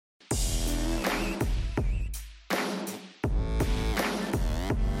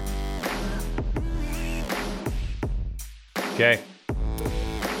Okay.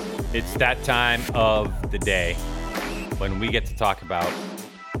 It's that time of the day when we get to talk about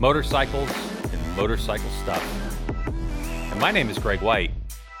motorcycles and motorcycle stuff. And my name is Greg White,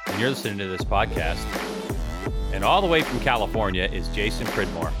 and you're listening to this podcast. And all the way from California is Jason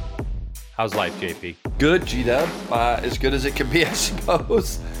Pridmore. How's life, JP? Good, G-Dub. As good as it can be, I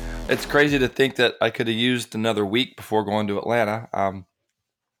suppose. It's crazy to think that I could have used another week before going to Atlanta.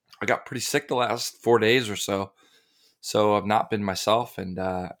 I got pretty sick the last 4 days or so. So I've not been myself, and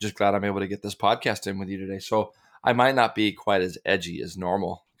just glad I'm able to get this podcast in with you today. So I might not be quite as edgy as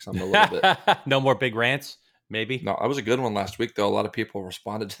normal because I'm a little bit. No more big rants, maybe? No, I was a good one last week, though. A lot of people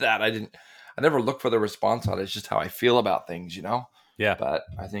responded to that. I never look for the response on it. It's just how I feel about things, you know? Yeah. But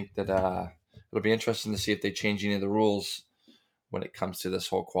I think that it'll be interesting to see if they change any of the rules when it comes to this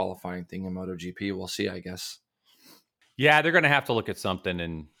whole qualifying thing in MotoGP. We'll see, I guess. Yeah, they're going to have to look at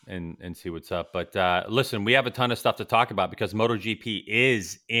something and see what's up. But listen, we have a ton of stuff to talk about because MotoGP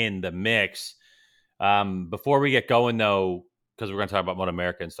is in the mix. Before we get going, though, because we're going to talk about Moto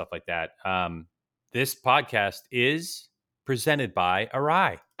America and stuff like that, this podcast is presented by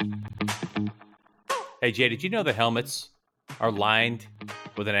Arai. Hey, Jay, did you know the helmets are lined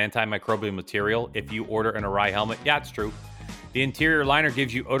with an antimicrobial material if you order an Arai helmet? Yeah, it's true. The interior liner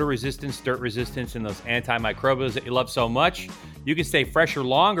gives you odor resistance, dirt resistance, and those antimicrobials that you love so much. You can stay fresher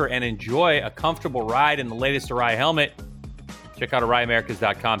longer and enjoy a comfortable ride in the latest Arai helmet. Check out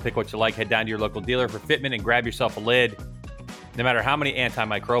AraiAmericas.com. Pick what you like. Head down to your local dealer for fitment and grab yourself a lid. No matter how many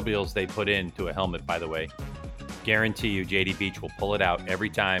antimicrobials they put into a helmet, by the way, guarantee you JD Beach will pull it out every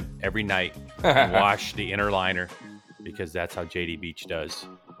time, every night, and wash the inner liner because that's how JD Beach does.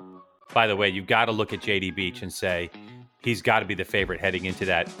 By the way, you've got to look at JD Beach and say, he's got to be the favorite heading into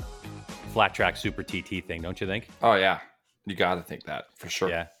that flat track Super TT thing, don't you think? Oh, yeah. You got to think that for sure.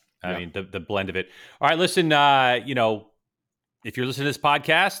 Yeah. I mean, the blend of it. All right, listen, if you're listening to this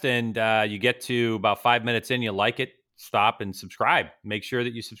podcast and you get to about 5 minutes in, you like it, stop and subscribe. Make sure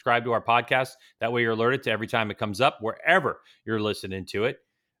that you subscribe to our podcast. That way you're alerted to every time it comes up, wherever you're listening to it.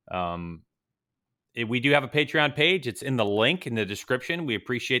 We do have a Patreon page. It's in the link in the description. We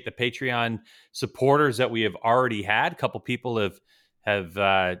appreciate the Patreon supporters that we have already had. A couple people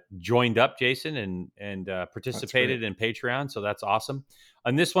have joined up, Jason, and participated in Patreon. So that's awesome.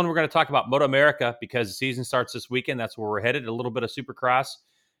 On this one, we're going to talk about Moto America because the season starts this weekend. That's where we're headed. A little bit of Supercross.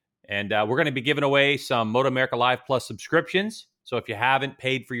 And we're going to be giving away some Moto America Live Plus subscriptions. So if you haven't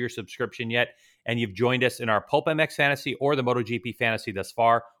paid for your subscription yet and you've joined us in our Pulp MX Fantasy or the MotoGP Fantasy thus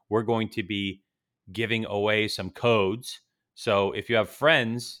far, we're going to be giving away some codes. So if you have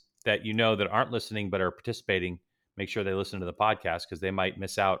friends that you know that aren't listening but are participating, make sure they listen to the podcast because they might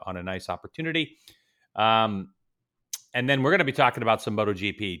miss out on a nice opportunity. And then we're going to be talking about some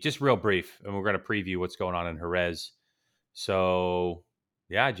MotoGP, just real brief, and we're going to preview what's going on in Jerez. So,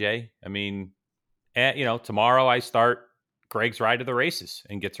 yeah, Jay, I mean, tomorrow I start Greg's Ride to the Races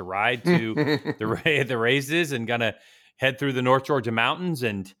and get to ride to the races and going to head through the North Georgia mountains.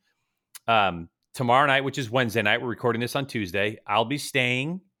 And tomorrow night, which is Wednesday night, we're recording this on Tuesday, I'll be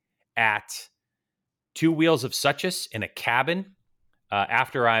staying at Two Wheels of Suchess in a cabin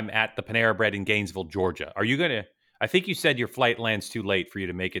after I'm at the Panera Bread in Gainesville, Georgia. Are you going to, I think you said your flight lands too late for you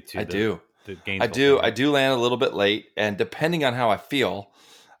to make it to the Gainesville. I do land a little bit late, and depending on how I feel,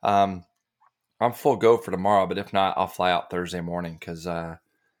 I'm full go for tomorrow, but if not, I'll fly out Thursday morning because,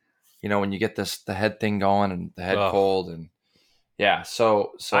 when you get the head thing going and the head cold and yeah,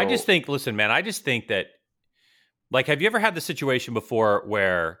 so I just think, listen, man, I just think that, like, have you ever had the situation before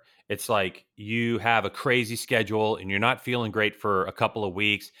where it's like you have a crazy schedule and you're not feeling great for a couple of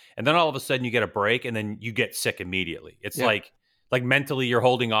weeks, and then all of a sudden you get a break and then you get sick immediately? It's like mentally you're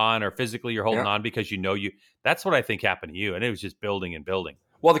holding on or physically you're holding on because that's what I think happened to you, and it was just building and building.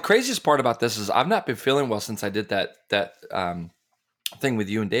 Well, the craziest part about this is I've not been feeling well since I did that thing with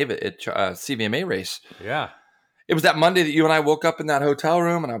you and David at CVMA race. Yeah. It was that Monday that you and I woke up in that hotel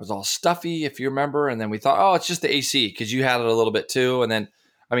room and I was all stuffy, if you remember. And then we thought, oh, it's just the AC because you had it a little bit too. And then,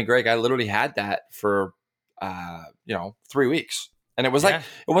 I mean, Greg, I literally had that for, 3 weeks. And it was like,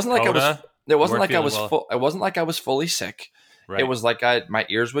 it wasn't like it wasn't like I was fully sick. Right. It was like my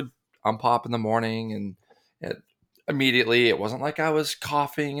ears would unpop in the morning and immediately it wasn't like I was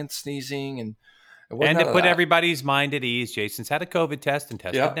coughing and sneezing and to put everybody's mind at ease, Jason's had a COVID test and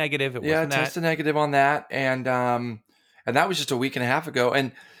tested negative. Tested negative on that. And that was just a week and a half ago.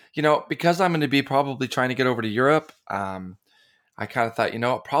 And, because I'm going to be probably trying to get over to Europe, I kind of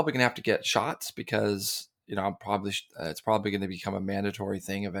thought, probably going to have to get shots because, it's probably going to become a mandatory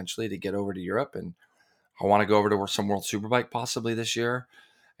thing eventually to get over to Europe. And I want to go over to some World Superbike possibly this year.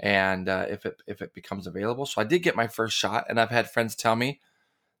 and if it becomes available. So I did get my first shot, and I've had friends tell me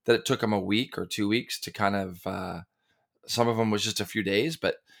that it took them a week or 2 weeks to kind of. Some of them was just a few days,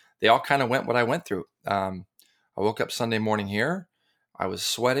 but they all kind of went what I went through. I woke up Sunday morning here. I was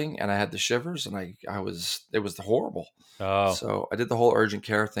sweating and I had the shivers, and it was horrible. Oh, So I did the whole urgent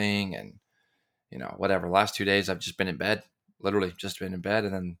care thing, and whatever. Last 2 days I've just been in bed, literally just been in bed,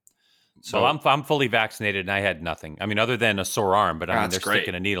 and then. So well, I'm fully vaccinated and I had nothing. I mean, other than a sore arm, but I mean, that's they're great.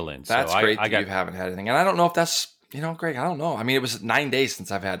 sticking a needle in. That's so great I that you haven't had anything, and I don't know if that's Greg. I don't know. I mean, it was 9 days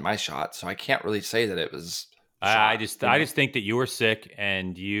since I've had my shot, so I can't really say that it was. I just think that you were sick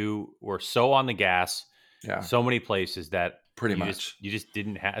and you were so on the gas, so many places that pretty much you just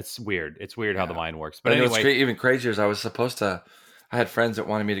didn't have. It's weird. It's weird how the mind works. But anyway, what's even crazier is I had friends that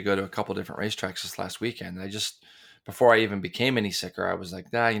wanted me to go to a couple different racetracks this last weekend. And before I even became any sicker, I was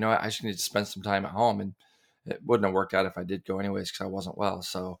like, I just need to spend some time at home, and it wouldn't have worked out if I did go anyways because I wasn't well.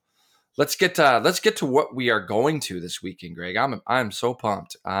 So let's get to what we are going to this weekend, Greg. I'm so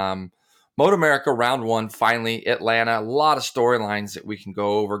pumped. Moto America round 1, finally, Atlanta. A lot of storylines that we can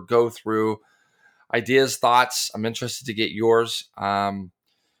go through, ideas, thoughts. I'm interested to get yours.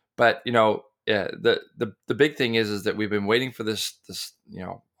 But the big thing is that we've been waiting for this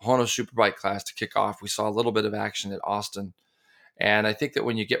Hono Superbike class to kick off. We saw a little bit of action at Austin, and I think that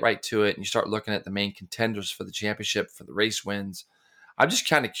when you get right to it and you start looking at the main contenders for the championship, for the race wins, I'm just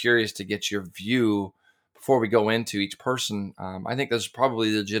kind of curious to get your view before we go into each person. I think there's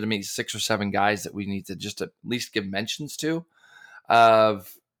probably legitimately 6 or 7 guys that we need to just at least give mentions to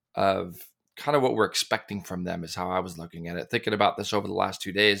of kind of what we're expecting from them is how I was looking at it. Thinking about this over the last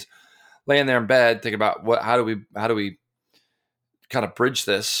 2 days, laying there in bed, thinking about how do we kind of bridge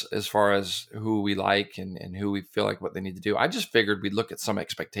this as far as who we like and who we feel like what they need to do. I just figured we'd look at some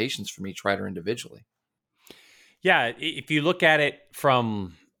expectations from each rider individually. Yeah, if you look at it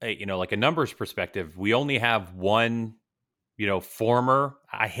from like a numbers perspective, we only have one, former.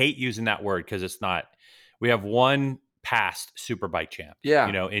 I hate using that word because it's not. We have one past Superbike champ. Yeah.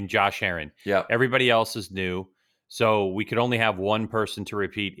 In Josh Herrin. Yeah. Everybody else is new, so we could only have one person to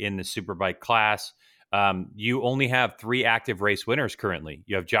repeat in the Superbike class. You only have 3 active race winners currently.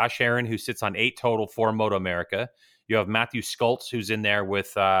 You have Josh Herrin, who sits on 8 total for Moto America. You have Matthew Skultz, who's in there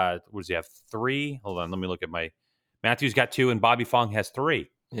with what does he have? 3? Hold on, let me look at my. Matthew's got 2, and Bobby Fong has 3.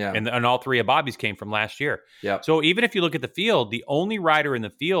 Yeah. And all 3 of Bobby's came from last year. Yeah. So even if you look at the field, the only rider in the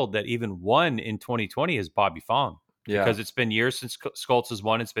field that even won in 2020 is Bobby Fong. Yeah. Because it's been years since Skultz has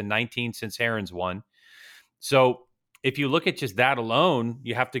won. It's been 19 since Herrin's won. So if you look at just that alone,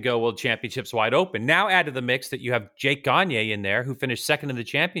 you have to go, well, championship's wide open. Now add to the mix that you have Jake Gagne in there, who finished second in the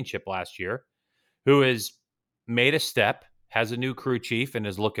championship last year, who has made a step, has a new crew chief, and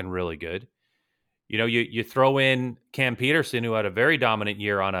is looking really good. You throw in Cam Peterson, who had a very dominant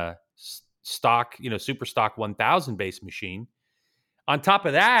year on a stock, super stock 1000 base machine. On top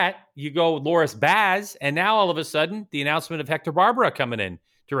of that, you go Loris Baz, and now all of a sudden, the announcement of Hector Barbera coming in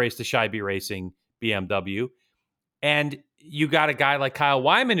to race the Scheibe Racing BMW. And you got a guy like Kyle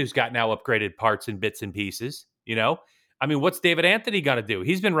Wyman who's got now upgraded parts and bits and pieces. I mean, what's David Anthony going to do?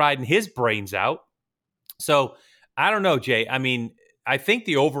 He's been riding his brains out. So I don't know, Jay. I mean, I think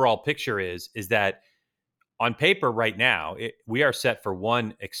the overall picture is that on paper right now, we are set for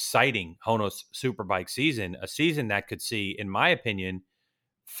one exciting Honos Superbike season, a season that could see, in my opinion,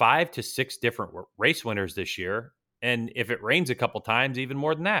 5 to 6 different race winners this year. And if it rains a couple times, even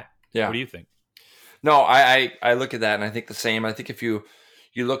more than that. Yeah. What do you think? No, I look at that and I think the same. I think if you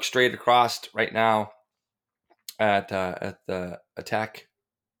look straight across right now at the Attack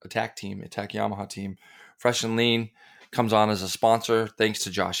Yamaha team, Fresh and Lean comes on as a sponsor thanks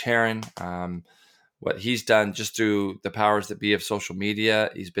to Josh Herrin. What he's done just through the powers that be of social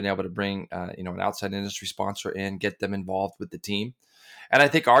media, he's been able to bring an outside industry sponsor in, get them involved with the team. And I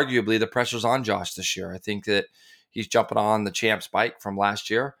think arguably the pressure's on Josh this year. I think that he's jumping on the Champs bike from last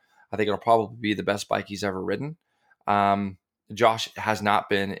year. I think it'll probably be the best bike he's ever ridden. Josh has not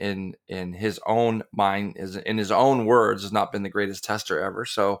been in his own mind, in his own words, has not been the greatest tester ever.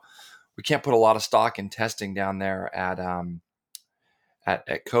 So we can't put a lot of stock in testing down there at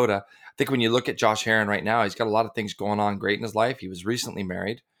COTA. I think when you look at Josh Herrin right now, he's got a lot of things going on great in his life. He was recently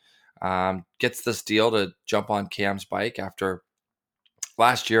married, gets this deal to jump on Cam's bike after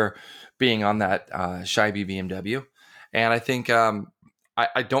last year being on that Scheibe BMW. And I think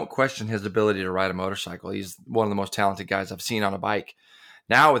I don't question his ability to ride a motorcycle. He's one of the most talented guys I've seen on a bike.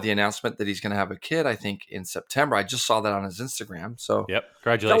 Now with the announcement that he's going to have a kid, I think in September, I just saw that on his Instagram. So yep,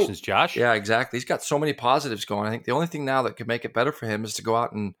 congratulations, Josh. Yeah, exactly. He's got so many positives going. I think the only thing now that could make it better for him is to go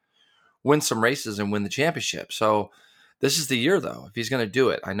out and win some races and win the championship. So this is the year, though, if he's going to do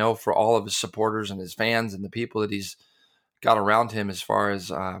it. I know for all of his supporters and his fans and the people that he's got around him, as far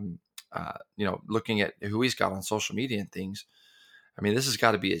as looking at who he's got on social media and things. I mean, this has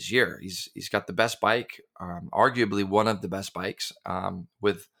got to be his year. He's got the best bike, arguably one of the best bikes,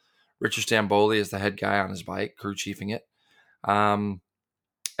 with Richard Stamboli as the head guy on his bike, crew chiefing it. And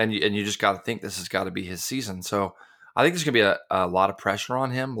you just got to think this has got to be his season. So I think there's going to be a lot of pressure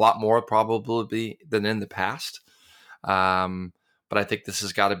on him, a lot more probably than in the past. But I think this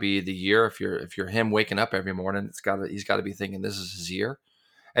has got to be the year. If you're him waking up every morning, he's got to be thinking this is his year.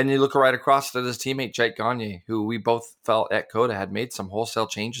 And you look right across at his teammate Jake Gagne, who we both felt at COTA had made some wholesale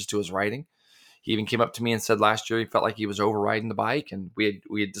changes to his riding. He even came up to me and said last year he felt like he was overriding the bike, and we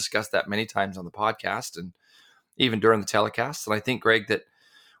had discussed that many times on the podcast and even during the telecast. And I think, Greg, that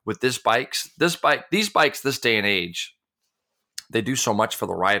with these bikes this day and age, they do so much for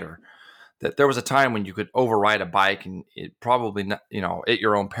the rider that there was a time when you could override a bike and it probably not, at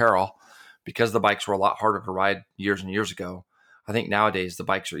your own peril, because the bikes were a lot harder to ride years and years ago. I think nowadays the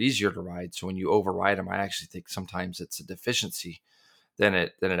bikes are easier to ride. So when you override them, I actually think sometimes it's a deficiency than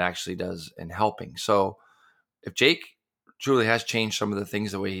it actually does in helping. So if Jake truly has changed some of the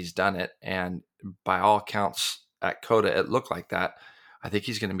things the way he's done it, and by all accounts at COTA, it looked like that, I think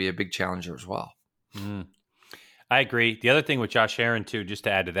he's going to be a big challenger as well. Mm. I agree. The other thing with Josh Herrin too, just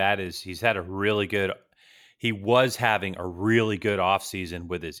to add to that, is he was having a really good offseason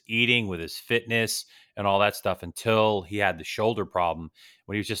with his eating, with his fitness and all that stuff, until he had the shoulder problem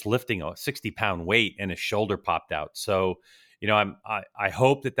when he was just lifting a 60-pound weight and his shoulder popped out. So, I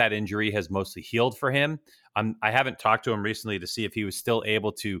hope that injury has mostly healed for him. I haven't talked to him recently to see if he was still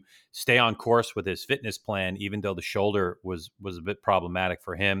able to stay on course with his fitness plan, even though the shoulder was a bit problematic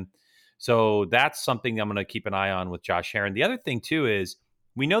for him. So that's something I'm going to keep an eye on with Josh Herrin. The other thing too is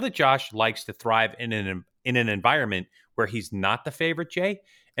we know that Josh likes to thrive in an environment where he's not the favorite, Jay.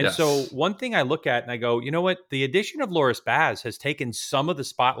 And Yes. So one thing I look at and I go, you know what? The addition of Loris Baz has taken some of the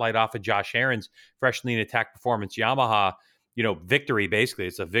spotlight off of Josh Herrin's Fresh Lean Attack Performance Yamaha, victory. Basically,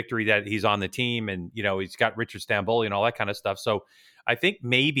 it's a victory that he's on the team, and he's got Richard Stamboli and all that kind of stuff. So I think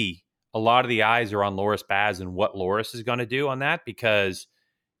maybe a lot of the eyes are on Loris Baz and what Loris is going to do on that, because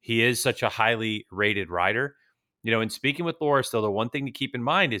he is such a highly rated rider. In speaking with Loris, though, the one thing to keep in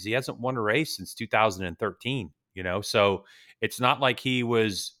mind is he hasn't won a race since 2013. So it's not like he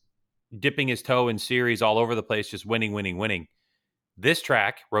was dipping his toe in series all over the place, just winning. This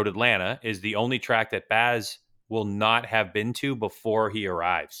track, Road Atlanta, is the only track that Baz will not have been to before he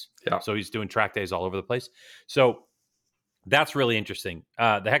arrives. Yeah. So he's doing track days all over the place. So that's really interesting.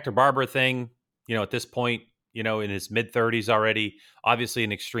 The Hector Barbera thing, at this point, in his mid-30s already, obviously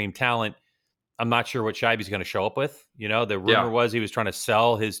an extreme talent. I'm not sure what Scheibe's going to show up with. The rumor was he was trying to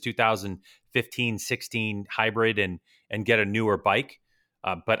sell his 2015-16 hybrid and get a newer bike.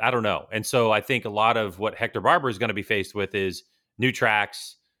 But I don't know. And so I think a lot of what Hector Barbera is going to be faced with is new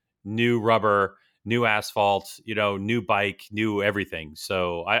tracks, new rubber, new asphalt, new bike, new everything.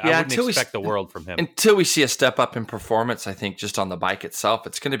 So I wouldn't expect the world from him. Until we see a step up in performance, I think just on the bike itself,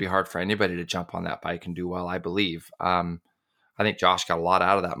 it's going to be hard for anybody to jump on that bike and do well, I believe. I think Josh got a lot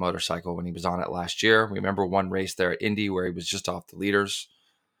out of that motorcycle when he was on it last year. We remember one race there at Indy where he was just off the leaders.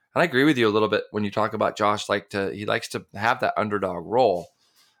 And I agree with you a little bit when you talk about Josh. He likes to have that underdog role.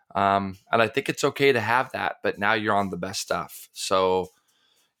 And I think it's okay to have that, but now you're on the best stuff. So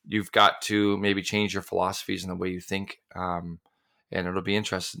you've got to maybe change your philosophies and the way you think. And it'll be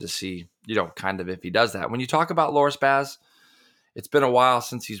interesting to see, kind of if he does that. When you talk about Loris Baz, it's been a while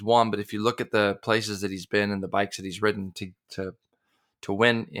since he's won, but if you look at the places that he's been and the bikes that he's ridden to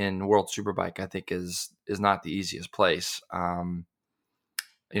win in World Superbike, I think is not the easiest place.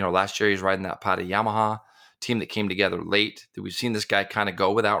 Last year he was riding that Pata Yamaha team that came together late. We've seen this guy kind of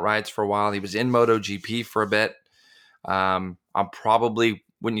go without rides for a while. He was in MotoGP for a bit. I'm probably,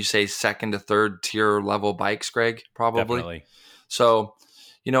 wouldn't you say, second to third tier level bikes, Greg? Probably. Definitely. So,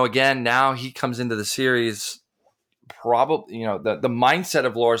 again, now he comes into the series. Probably, the mindset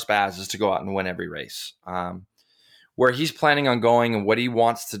of Loris Baz is to go out and win every race. Where he's planning on going and what he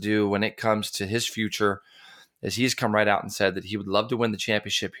wants to do when it comes to his future is he's come right out and said that he would love to win the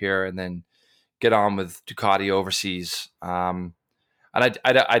championship here and then get on with Ducati overseas. And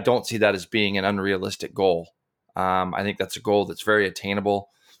I don't see that as being an unrealistic goal. I think that's a goal that's very attainable.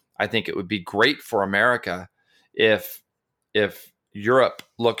 I think it would be great for America if Europe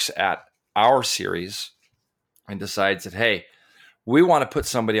looks at our series and decides that, hey, we want to put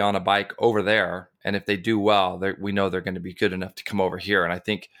somebody on a bike over there, and if they do well, we know they're going to be good enough to come over here. And I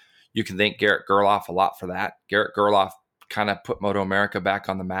think you can thank Garrett Gerloff a lot for that. Garrett Gerloff kind of put Moto America back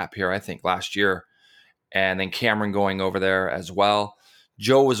on the map here, I think, last year. and then Cameron going over there as well.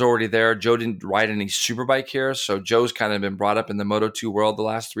 Joe was already there. Joe didn't ride any superbike here, so Joe's kind of been brought up in the Moto2 world the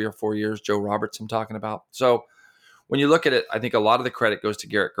last 3 or 4 years. Joe Roberts, I'm talking about. So when you look at it, I think a lot of the credit goes to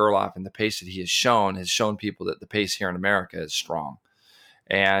Garrett Gerloff, and the pace that he has shown people that the pace here in America is strong.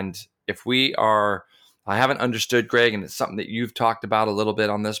 And if we are, I haven't understood, Greg, and it's something that you've talked about a little bit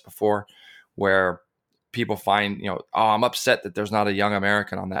on this before, where people find, oh, I'm upset that there's not a young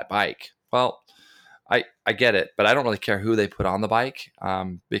American on that bike. Well, I get it, but I don't really care who they put on the bike,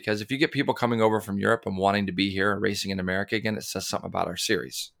 because if you get people coming over from Europe and wanting to be here racing in America again, it says something about our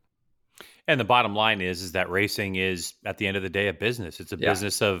series. And the bottom line is that racing is, at the end of the day, a business. It's a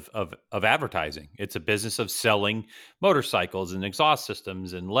business of advertising. It's a business of selling motorcycles and exhaust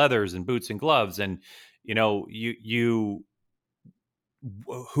systems and leathers and boots and gloves. And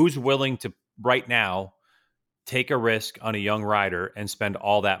who's willing to right now take a risk on a young rider and spend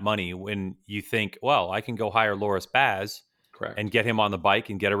all that money when you think, well, I can go hire Loris Baz and get him on the bike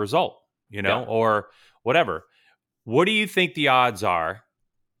and get a result, or whatever. What do you think the odds are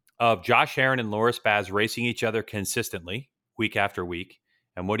of Josh Herrin and Loris Baz racing each other consistently week after week?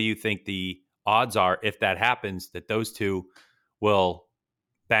 And what do you think the odds are, if that happens, that those two will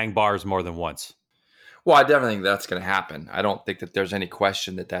bang bars more than once? Well, I definitely think that's going to happen. I don't think that there's any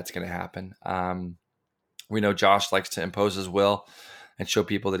question that that's going to happen. We know Josh likes to impose his will and show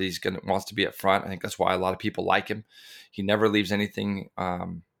people that wants to be up front. I think that's why a lot of people like him. He never leaves anything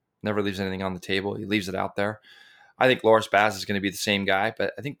on the table. He leaves it out there. I think Loris Baz is going to be the same guy,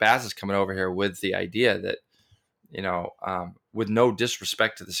 but I think Baz is coming over here with the idea that, with no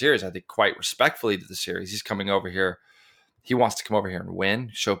disrespect to the series, I think quite respectfully to the series, he's coming over here. He wants to come over here and win,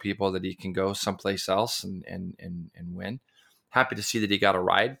 show people that he can go someplace else and win. Happy to see that he got a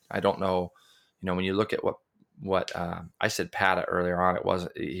ride. I don't know, when you look at what I said Pata earlier on,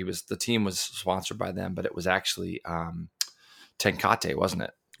 the team was sponsored by them, but it was actually Tenkate, wasn't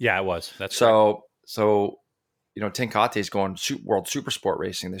it? Yeah, it was. That's so. Tenkate is going World Super Sport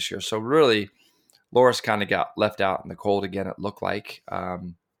Racing this year. So really, Loris kind of got left out in the cold again, it looked like.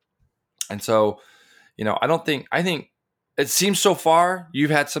 And so, I think it seems so far you've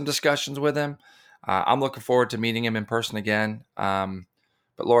had some discussions with him. I'm looking forward to meeting him in person again.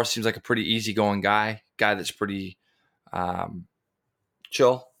 But Loris seems like a pretty easygoing guy that's pretty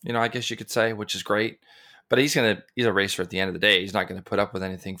chill, I guess you could say, which is great. But he's a racer at the end of the day. He's not going to put up with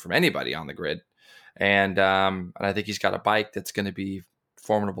anything from anybody on the grid. And I think he's got a bike that's going to be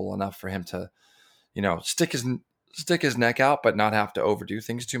formidable enough for him to, stick his neck out, but not have to overdo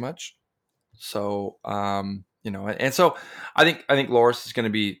things too much. So, and so I think Loris is going to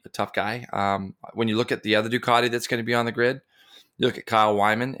be a tough guy. When you look at the other Ducati that's going to be on the grid, you look at Kyle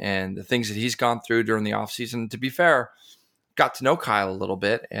Wyman and the things that he's gone through during the offseason. To be fair, got to know Kyle a little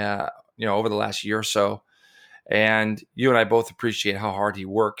bit, over the last year or so. And you and I both appreciate how hard he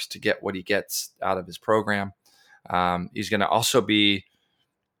works to get what he gets out of his program. He's going to also be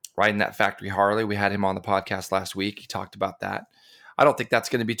riding that factory Harley. We had him on the podcast last week. He talked about that. I don't think that's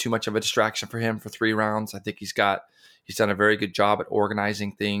going to be too much of a distraction for him for 3 rounds. I think he's done a very good job at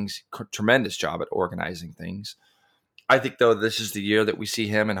organizing things, tremendous job at organizing things. I think, though, this is the year that we see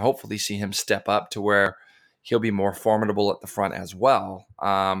him and hopefully see him step up to where he'll be more formidable at the front as well,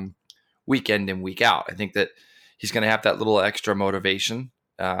 week in and week out. I think that he's going to have that little extra motivation,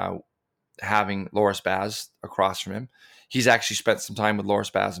 having Loris Baz across from him. He's actually spent some time with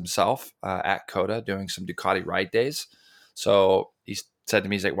Loris Baz himself at COTA doing some Ducati ride days. So he said to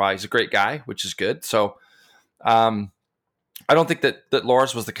me, he's like, wow, he's a great guy, which is good. So I don't think that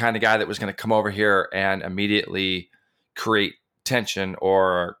Loris was the kind of guy that was going to come over here and immediately create tension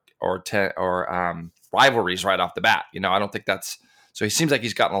or rivalries right off the bat. I don't think that's – so he seems like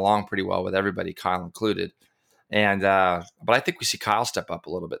he's gotten along pretty well with everybody, Kyle included. And but I think we see Kyle step up a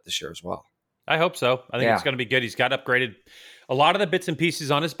little bit this year as well. I hope so. I think it's going to be good. He's got upgraded. A lot of the bits and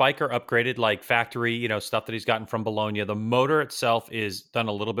pieces on his bike are upgraded, like factory, stuff that he's gotten from Bologna. The motor itself is done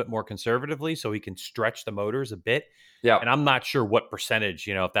a little bit more conservatively, so he can stretch the motors a bit. Yeah. And I'm not sure what percentage,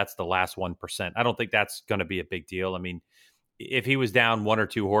 if that's the last 1%. I don't think that's going to be a big deal. I mean, if he was down 1 or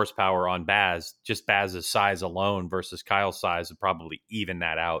 2 horsepower on Baz, just Baz's size alone versus Kyle's size would probably even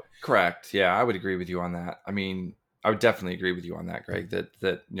that out. Correct. Yeah, I would agree with you on that. I mean, I would definitely agree with you on that, Greg,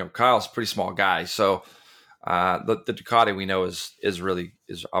 that Kyle's a pretty small guy. So the Ducati we know is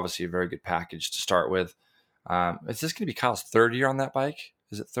obviously a very good package to start with. Is this going to be Kyle's 3rd year on that bike?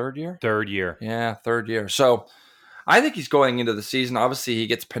 Is it 3rd year? 3rd year. Yeah, 3rd year. So I think he's going into the season. Obviously, he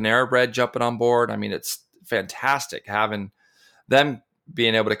gets Panera Bread jumping on board. I mean, it's fantastic having them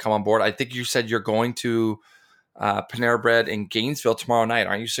being able to come on board. I think you said you're going to Panera Bread in Gainesville tomorrow night,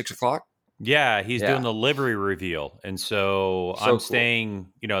 aren't you? 6:00. Yeah, he's doing Yeah, the livery reveal. And so so I'm cool.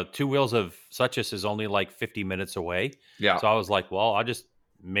 staying, Two Wheels of Suchess is only like 50 minutes away. Yeah, So I was like, well, I'll just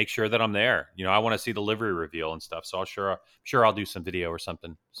make sure that I'm there. I want to see the livery reveal and stuff. So sure I'll do some video or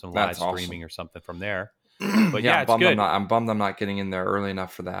something, some live that's awesome. streaming or something from there. But Yeah, yeah, it's good. I'm bummed I'm not getting in there early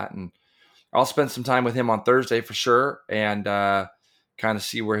enough for that. And I'll spend some time with him on Thursday for sure, and kind of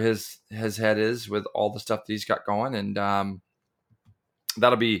see where his head is with all the stuff that he's got going, and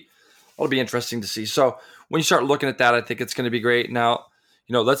that'll be interesting to see. So when you start looking at that, I think it's going to be great. Now,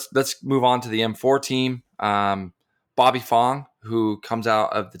 let's move on to the M4 team. Bobby Fong, who comes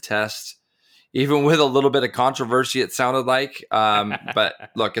out of the test, even with a little bit of controversy, it sounded like.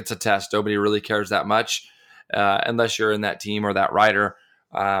 But look, it's a test. Nobody really cares that much unless you're in that team or that rider.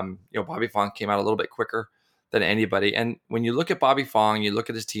 Bobby Fong came out a little bit quicker than anybody. And when you look at Bobby Fong, you look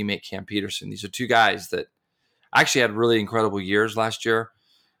at his teammate Cam Peterson. These are two guys that actually had really incredible years last year.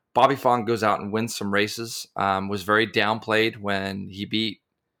 Bobby Fong goes out and wins some races. Was very downplayed when he beat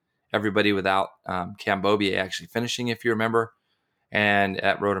everybody without Cam Beaubier actually finishing, if you remember, and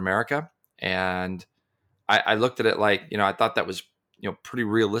at Road America. And I looked at it like, I thought that was, pretty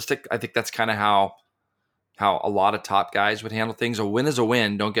realistic. I think that's kind of how a lot of top guys would handle things. A win is a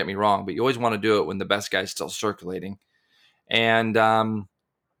win, don't get me wrong, but you always want to do it when the best guy's still circulating. And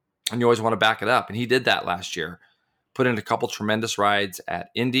you always want to back it up. And he did that last year. Put in a couple tremendous rides at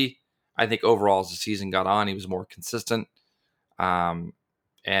Indy. I think overall, as the season got on, he was more consistent. And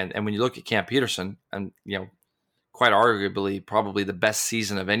when you look at Cam Peterson, and quite arguably probably the best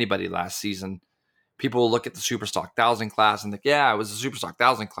season of anybody last season, people will look at the Superstock 1000 class and think, yeah, it was the Superstock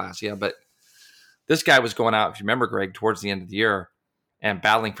 1000 class. Yeah, but this guy was going out, if you remember, Greg, towards the end of the year and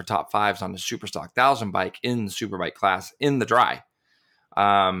battling for top fives on the Superstock 1000 bike in the Superbike class in the dry.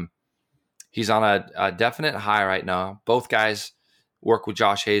 He's on a definite high right now. Both guys work with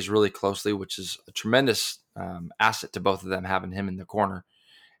Josh Hayes really closely, which is a tremendous asset to both of them, having him in the corner.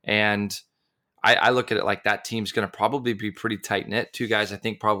 And I look at it like that team's going to probably be pretty tight-knit. Two guys I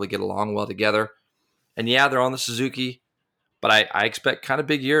think probably get along well together. And yeah, they're on the Suzuki, but I expect kind of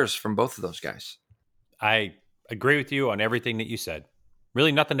big years from both of those guys. I agree with you on everything that you said.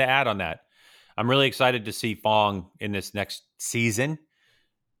 Really nothing to add on that. I'm really excited to see Fong in this next season,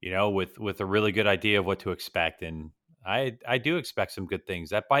 with a really good idea of what to expect. And I do expect some good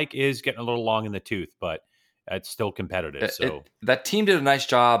things. That bike is getting a little long in the tooth, but it's still competitive. That team did a nice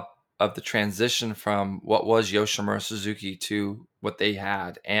job of the transition from what was Yoshimura Suzuki to what they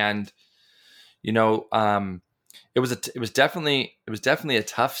had. And, it was definitely a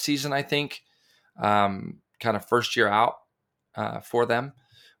tough season, I think, kind of first year out for them.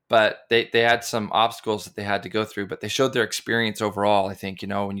 But they had some obstacles that they had to go through, but they showed their experience overall. I think,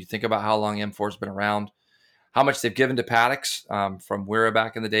 when you think about how long M4's been around, how much they've given to paddocks from Wera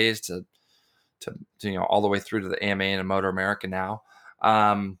back in the days to all the way through to the AMA and Motor America now,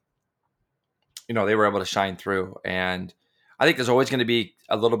 they were able to shine through. And I think there's always going to be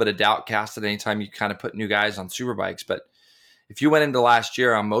a little bit of doubt casted anytime you kind of put new guys on Superbikes. But if you went into last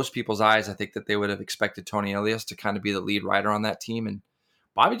year, on most people's eyes, I think that they would have expected Tony Elias to kind of be the lead rider on that team. And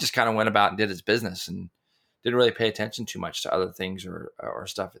Bobby just kind of went about and did his business and didn't really pay attention too much to other things or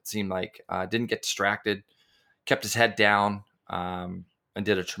stuff. It seemed like didn't get distracted, kept his head down, and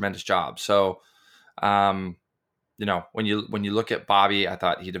did a tremendous job. So, when you look at Bobby, I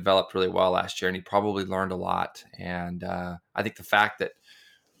thought he developed really well last year, and he probably learned a lot. And I think the fact that,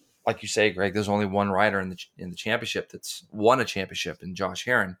 like you say, Greg, there's only one rider in the championship that's won a championship, in Josh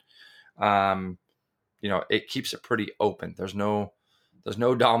Herrin. It keeps it pretty open. There's no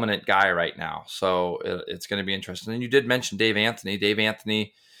dominant guy right now, so it's going to be interesting. And you did mention Dave Anthony. Dave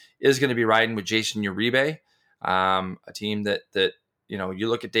Anthony is going to be riding with Jason Uribe, a team that you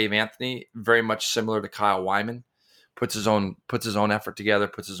look at Dave Anthony, very much similar to Kyle Wyman, puts his own effort together,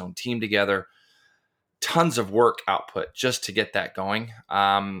 puts his own team together, tons of work output just to get that going.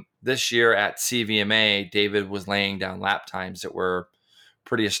 This year at CVMA, David was laying down lap times that were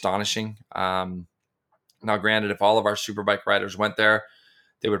pretty astonishing. Now, granted, if all of our Superbike riders went there,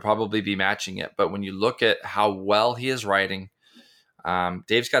 they would probably be matching it. But when you look at how well he is riding,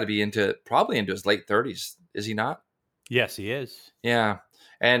 Dave's got to be probably into his late 30s, is he not? Yes, he is. Yeah.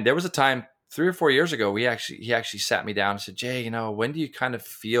 And there was a time 3 or 4 years ago, he actually sat me down and said, Jay, when do you kind of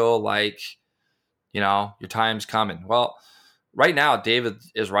feel like, your time's coming? Well, right now, David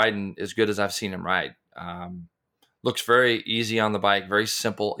is riding as good as I've seen him ride. Looks very easy on the bike, very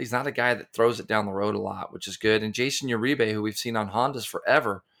simple. He's not a guy that throws it down the road a lot, which is good. And Jason Uribe, who we've seen on Hondas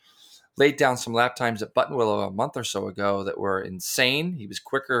forever, laid down some lap times at Buttonwillow a month or so ago that were insane. He was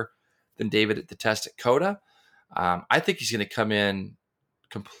quicker than David at the test at COTA. I think he's going to come in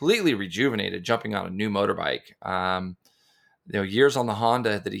completely rejuvenated jumping on a new motorbike. Years on the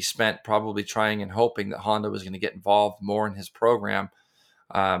Honda that he spent probably trying and hoping that Honda was going to get involved more in his program,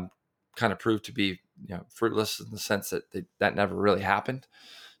 kind of proved to be fruitless in the sense that that never really happened.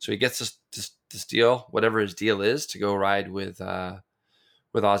 So he gets this deal, whatever his deal is, to go ride with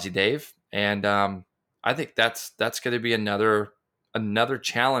Aussie Dave, and I think that's going to be another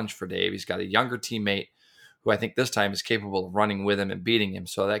challenge for Dave. He's got a younger teammate who I think this time is capable of running with him and beating him,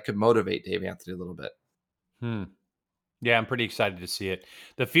 so that could motivate Dave Anthony a little bit. Yeah, I'm pretty excited to see it.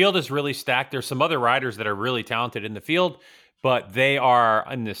 The field is really stacked. There's some other riders that are really talented in the field, but they are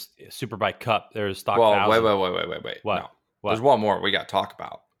in this Superbike Cup. There's Stock 1000. Wait. What? No. There's one more we got to talk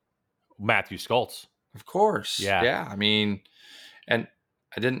about. Matthew Skoltz. Of course. Yeah. I mean, and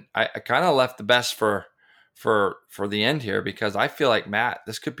I kind of left the best for the end here, because I feel like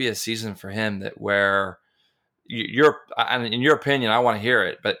this could be a season for him that where in your opinion, I want to hear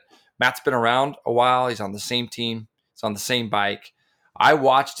it, but Matt's been around a while. He's on the same team. He's on the same bike. I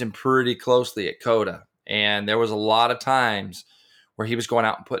watched him pretty closely at COTA, and there was a lot of times where he was going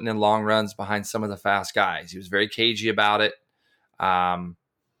out and putting in long runs behind some of the fast guys. He was very cagey about it.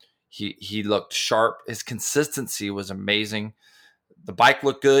 He looked sharp. His consistency was amazing. The bike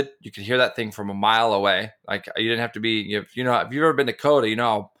looked good. You could hear that thing from a mile away. Like, you didn't have to be, if you've ever been to COTA, you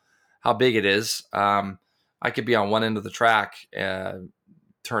know how big it is. I could be on one end of the track,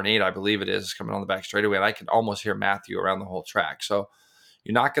 turn 8, I believe it is, coming on the back straightaway, and I could almost hear Matthew around the whole track. So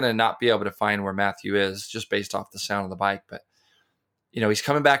you're not going to not be able to find where Matthew is just based off the sound of the bike. But, he's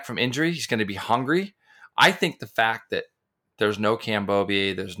coming back from injury. He's going to be hungry. I think the fact that there's no Cam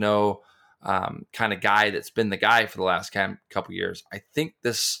Beaubier, there's no kind of guy that's been the guy for the last couple years, I think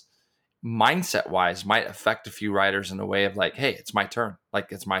this mindset-wise might affect a few riders in a way of like, hey, it's my turn.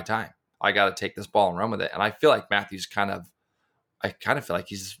 Like, it's my time. I got to take this ball and run with it. And I feel like Matthew's I kind of feel like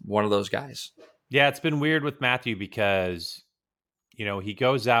he's one of those guys. Yeah, it's been weird with Matthew because, he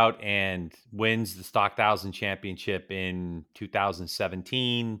goes out and wins the Stock 1000 championship in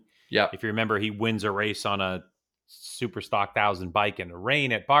 2017. Yeah. If you remember, he wins a race on a Super Stock 1000 bike in the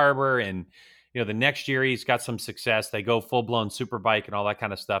rain at Barber. And, the next year he's got some success. They go full-blown Superbike and all that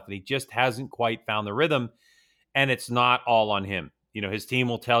kind of stuff. And he just hasn't quite found the rhythm. And it's not all on him. His team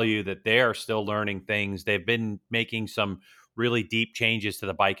will tell you that they are still learning things. They've been making some really deep changes to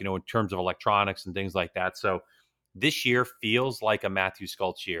the bike, in terms of electronics and things like that. So this year feels like a Matthew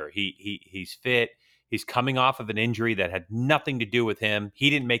Skoltz year. He's fit. He's coming off of an injury that had nothing to do with him. He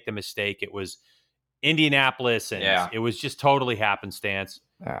didn't make the mistake. It was Indianapolis, and it was just totally happenstance.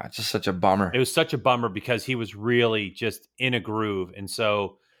 It's just such a bummer. It was such a bummer because he was really just in a groove. And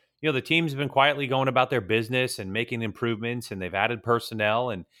so, the team's been quietly going about their business and making improvements, and they've added personnel.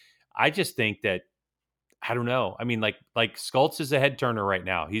 And I just think that, I don't know. I mean, like Skoltz is a head turner right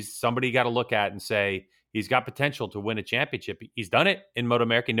now. He's somebody you got to look at and say he's got potential to win a championship. He's done it in Moto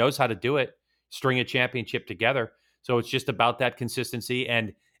America. He knows how to do it, string a championship together. So it's just about that consistency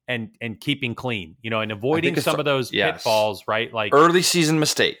and keeping clean, and avoiding some of those pitfalls, right? Like early season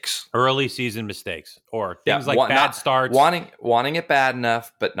mistakes, or things like bad starts. Wanting it bad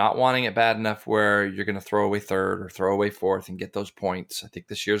enough, but not wanting it bad enough where you're going to throw away third or throw away fourth and get those points. I think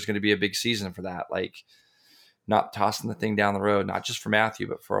this year is going to be a big season for that. Like, not tossing the thing down the road, not just for Matthew,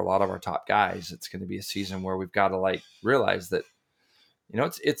 but for a lot of our top guys. It's going to be a season where we've got to realize that,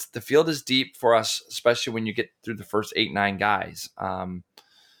 it's the field is deep for us, especially when you get through the first 8-9 guys.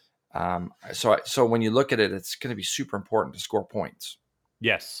 So when you look at it, it's going to be super important to score points.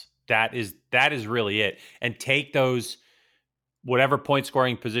 Yes, that is really it. And take those, whatever point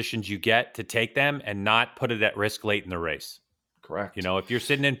scoring positions you get, to take them and not put it at risk late in the race. Correct. If you're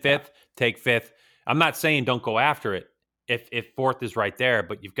sitting in fifth, take fifth. I'm not saying don't go after it if fourth is right there,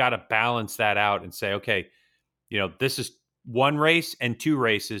 but you've got to balance that out and say, okay, this is one race and 2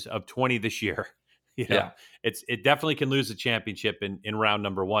 races of 20 this year. It definitely can lose a championship in round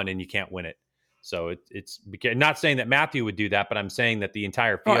number 1 and you can't win it. So it's not saying that Matthew would do that, but I'm saying that the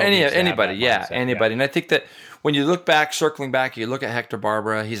entire field. Anybody. And I think that when you look back, circling back, you look at Hector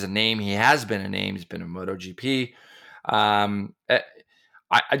Barbera, he's a name. He has been a name. He's been in MotoGP.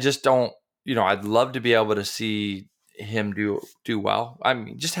 I just don't, I'd love to be able to see him do well. I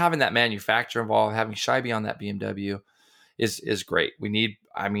mean, just having that manufacturer involved, having Scheibe on that BMW is great. The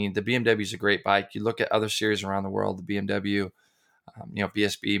BMW is a great bike. You look at other series around the world, the BMW,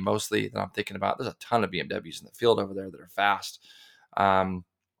 BSB mostly that I'm thinking about. There's a ton of BMWs in the field over there that are fast. And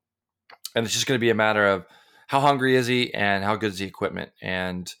it's just going to be a matter of how hungry is he and how good is the equipment.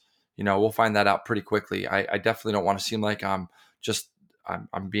 And, we'll find that out pretty quickly. I definitely don't want to seem like I'm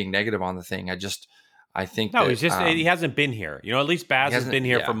being negative on the thing. I think No, that, he's just he hasn't been here. At least Baz has been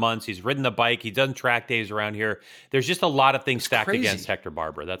here yeah. for months. He's ridden the bike. He done track days around here. There's just a lot of things It's stacked crazy. against Hector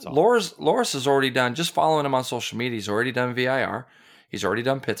Barber. That's all. Loris has already done, just following him on social media, he's already done VIR. He's already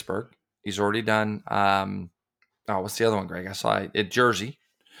done Pittsburgh. He's already done, what's the other one, Greg? I saw it, Jersey.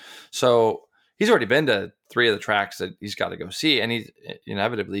 So he's already been to 3 of the tracks that he's got to go see, and he's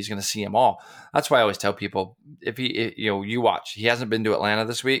inevitably going to see them all. That's why I always tell people, you watch, he hasn't been to Atlanta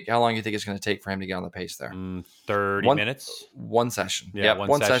this week. How long do you think it's going to take for him to get on the pace there? 30 minutes. One session. Yeah,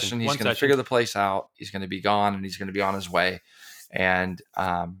 one session. He's going to figure the place out. He's going to be gone, and he's going to be on his way. And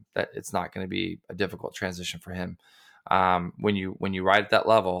that it's not going to be a difficult transition for him. When you ride at that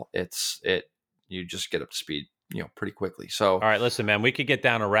level, you just get up to speed, pretty quickly. So, all right, listen, man, we could get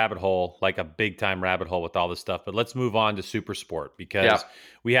down a rabbit hole, like a big time rabbit hole with all this stuff, but let's move on to Super Sport, because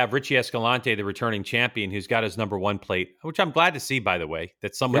we have Richie Escalante, the returning champion, who's got his number 1 plate, which I'm glad to see, by the way,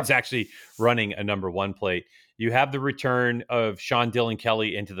 that someone's actually running a number 1 plate. You have the return of Sean Dillon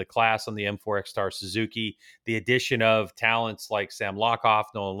Kelly into the class on the M4 X-Star Suzuki, the addition of talents like Sam Lockoff,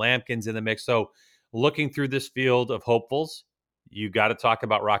 Nolan Lampkins in the mix. So looking through this field of hopefuls, you got to talk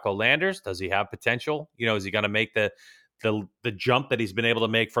about Rocco Landers. Does he have potential? Is he going to make the jump that he's been able to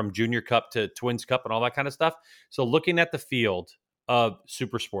make from Junior Cup to Twins Cup and all that kind of stuff? So looking at the field of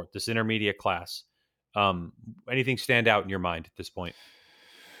Super Sport, this intermediate class, anything stand out in your mind at this point?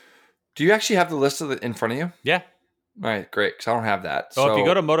 Do you actually have the list of in front of you? Yeah. All right, great, because I don't have that. So if you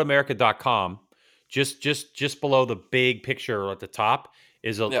go to MotoAmerica.com, just below the big picture at the top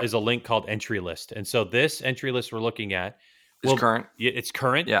is a link called Entry List. And so this entry list we're looking at, it's current. Yeah, it's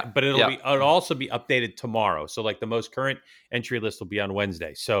current. Yeah, but it'll also be updated tomorrow. So like the most current entry list will be on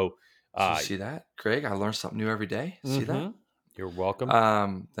Wednesday. So you see that, Greg? I learn something new every day. See that? You're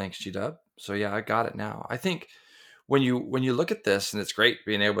welcome. Thanks, G-Dub. So yeah, I got it now. I think when you look at this, and it's great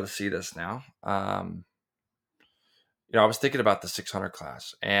being able to see this now. I was thinking about the 600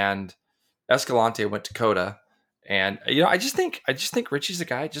 class, and Escalante went to Coda, and I just think Richie's a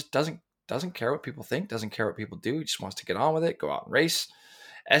guy just doesn't care what people think, doesn't care what people do. He just wants to get on with it, go out and race.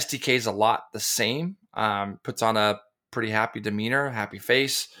 SDK's a lot the same. Puts on a pretty happy demeanor, happy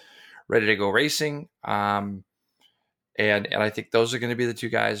face, ready to go racing. And I think those are going to be the 2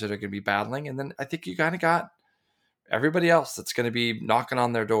 guys that are going to be battling. And then I think you kind of got everybody else that's going to be knocking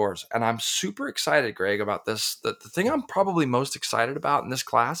on their doors. And I'm super excited, Greg, about this. The thing I'm probably most excited about in this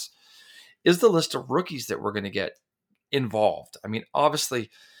class is the list of rookies that we're going to get involved. Obviously,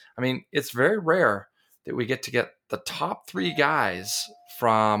 it's very rare that we get the top 3 guys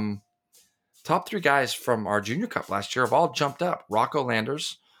from our Junior Cup last year have all jumped up. Rocco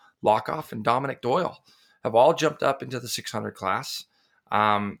Landers, Lockoff, and Dominic Doyle have all jumped up into the 600 class.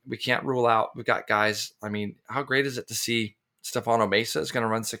 We can't rule out. We've got guys. How great is it to see Stefano Mesa is going to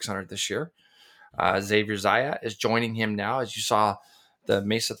run 600 this year? Xavier Zaya is joining him now. As you saw, the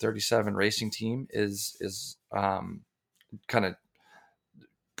Mesa 37 racing team is kind of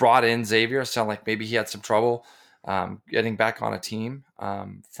brought in Xavier. Sound like maybe he had some trouble getting back on a team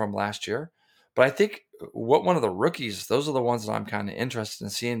from last year. But I think one of the rookies, those are the ones that I'm kind of interested in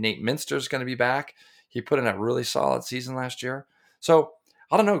seeing. Nate Minster is going to be back. He put in a really solid season last year. So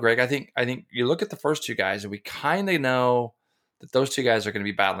I don't know, Greg. I think you look at the first 2 guys, and we kind of know that those 2 guys are going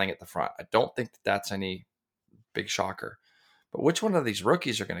to be battling at the front. I don't think that's any big shocker. But which one of these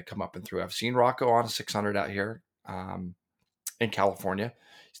rookies are going to come up and through? I've seen Rocco on a 600 out here in California.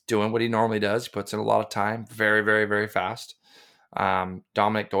 He's doing what he normally does. He puts in a lot of time, very, very, very fast.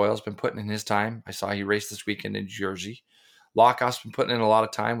 Dominic Doyle's been putting in his time. I saw he raced this weekend in Jersey. Lockoff's been putting in a lot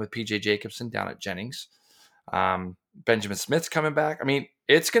of time with PJ Jacobson down at Jennings. Benjamin Smith's coming back.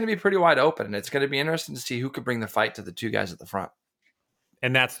 It's going to be pretty wide open, and it's going to be interesting to see who could bring the fight to the 2 guys at the front.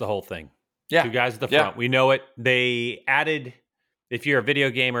 And that's the whole thing. Yeah. 2 guys at the front. We know it. They added, if you're a video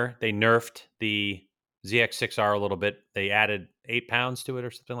gamer, they nerfed the ZX6R a little bit. They added 8 pounds to it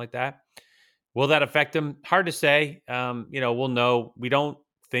or something like that. Will that affect him? Hard to say. We'll know. We don't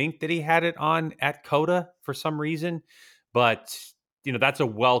think that he had it on at Coda for some reason, but that's a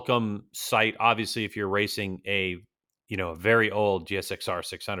welcome sight. Obviously, if you're racing a very old GSXR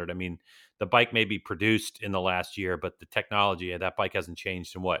 600, the bike may be produced in the last year, but the technology of that bike hasn't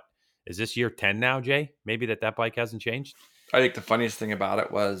changed in what? Is this year 10 now, Jay? Maybe that bike hasn't changed? I think the funniest thing about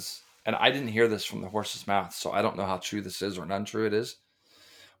it was, and I didn't hear this from the horse's mouth, so I don't know how true this is or untrue it is,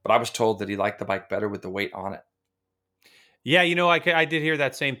 but I was told that he liked the bike better with the weight on it. Yeah, I did hear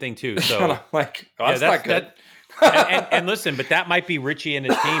that same thing too. So I'm like, that's not good. and listen, but that might be Richie and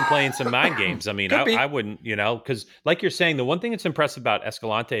his team playing some mind games. I wouldn't, because like you're saying, the one thing that's impressive about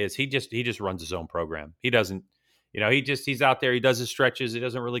Escalante is he just runs his own program. He doesn't He's out there. He does his stretches. He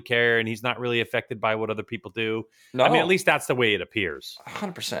doesn't really care, and he's not really affected by what other people do. No, I mean, at least that's the way it appears.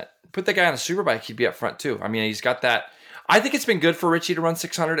 100%. Put the guy on a superbike, he'd be up front too. I mean, he's got that. I think it's been good for Richie to run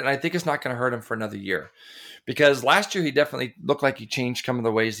 600, and I think it's not going to hurt him for another year. Because last year he definitely looked like he changed some of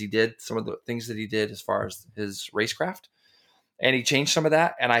the ways he did, some of the things that he did as far as his racecraft. And he changed some of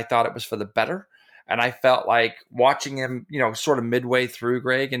that, and I thought it was for the better. And I felt like watching him, sort of midway through,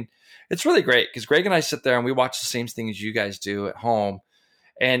 Greg, and it's really great because Greg and I sit there and we watch the same thing as you guys do at home.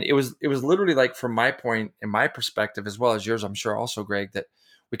 And it was literally like, from my point and my perspective, as well as yours, I'm sure also, Greg, that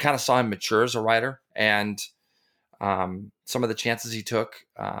we kind of saw him mature as a rider, and some of the chances he took,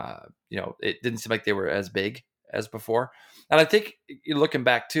 it didn't seem like they were as big as before. And I think looking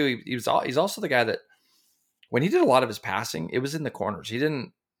back too, he's also the guy that when he did a lot of his passing, it was in the corners. He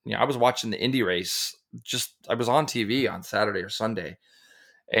didn't, I was watching the Indy race. I was on TV on Saturday or Sunday,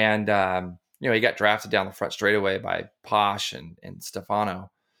 and he got drafted down the front straightaway by Posh and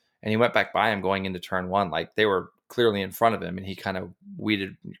Stefano, and he went back by him going into turn one. Like, they were clearly in front of him, and he kind of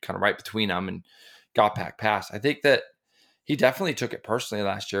weeded kind of right between them and got back past. I think that he definitely took it personally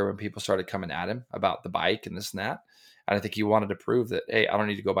last year when people started coming at him about the bike and this and that. And I think he wanted to prove that, hey, I don't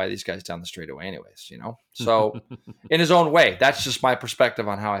need to go by these guys down the straightaway anyways, So in his own way, that's just my perspective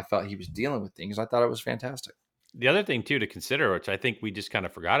on how I felt he was dealing with things. I thought it was fantastic. The other thing too to consider, which I think we just kind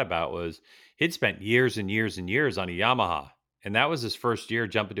of forgot about, was he'd spent years and years and years on a Yamaha. And that was his first year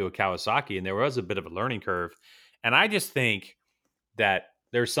jumping to a Kawasaki. And there was a bit of a learning curve. And I just think that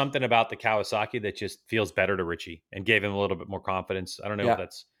there's something about the Kawasaki that just feels better to Richie and gave him a little bit more confidence. I don't know if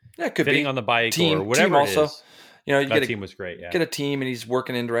that's could fitting be on the bike team, or whatever team also. it is. That team was great. Yeah. Get a team, and he's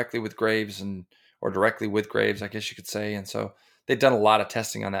working indirectly with Graves or directly with Graves, I guess you could say. And so they've done a lot of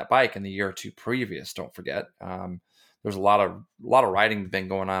testing on that bike in the year or two previous. Don't forget, there's a lot of riding been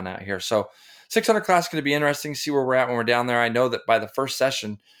going on out here. So 600 class is going to be interesting. See where we're at when we're down there. I know that by the first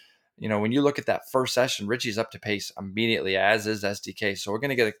session, when you look at that first session, Richie's up to pace immediately, as is SDK. So we're going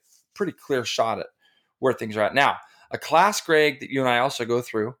to get a pretty clear shot at where things are at. Now, a class, Greg, that you and I also go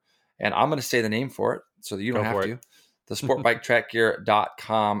through, and I'm going to say the name for it so that you don't have to. The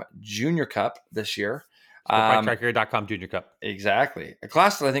sportbiketrackgear.com Junior Cup this year. Sportbiketrackgear.com Junior Cup. Exactly. A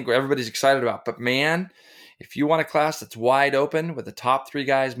class that I think everybody's excited about. But man, if you want a class that's wide open with the top 3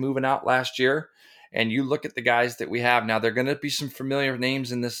 guys moving out last year, and you look at the guys that we have now, there are going to be some familiar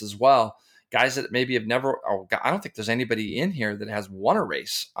names in this as well. Guys that maybe have never, I don't think there's anybody in here that has won a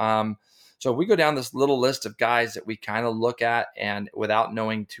race. So if we go down this little list of guys that we kind of look at, and without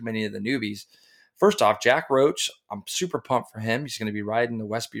knowing too many of the newbies, first off, Jack Roach, I'm super pumped for him. He's going to be riding the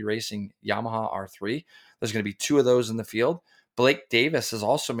Westby Racing Yamaha R3. There's going to be 2 of those in the field. Blake Davis has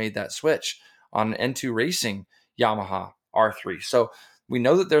also made that switch on an N2 Racing Yamaha R3. So we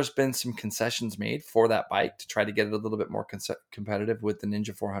know that there's been some concessions made for that bike to try to get it a little bit more competitive with the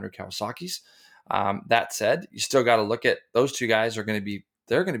Ninja 400 Kawasaki's. That said, you still got to look at those 2 guys they're going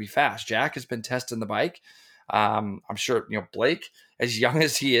to be fast. Jack has been testing the bike. I'm sure, Blake, as young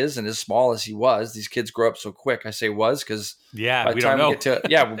as he is and as small as he was, these kids grow up so quick. I say was because by the time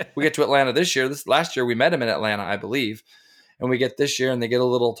we get to Atlanta this year, last year we met him in Atlanta, I believe. And we get this year and they get a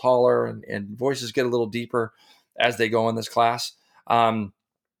little taller and voices get a little deeper as they go in this class. And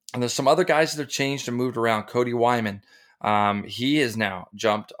there's some other guys that have changed and moved around. Cody Wyman, he has now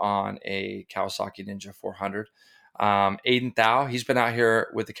jumped on a Kawasaki Ninja 400. Aiden Thau, he's been out here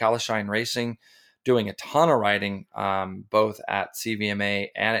with the Kalashine Racing doing a ton of riding, both at CVMA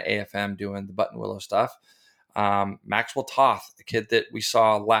and at AFM doing the Button Willow stuff. Maxwell Toth, the kid that we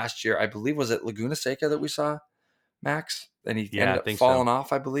saw last year, I believe, was it Laguna Seca that we saw Max? And he ended up falling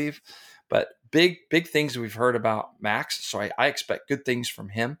off, I believe. But big things we've heard about Max, so I expect good things from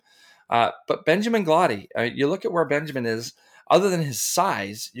him. But Benjamin Glotty, you look at where Benjamin is, other than his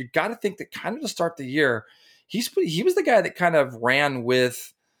size, you got to think that kind of to start the year, he was the guy that kind of ran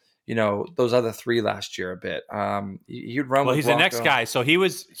with, those other 3 last year a bit. He'd run. Well, he's Bronco. The next guy. So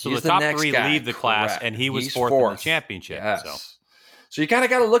the top 3 leave the class, and he's fourth in the championship. Yes. So you kind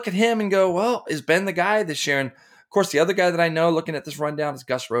of got to look at him and go, well, is Ben the guy this year? And of course, the other guy that I know looking at this rundown is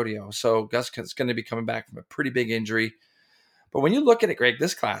Gus Rodeo. So Gus is going to be coming back from a pretty big injury. But when you look at it, Greg,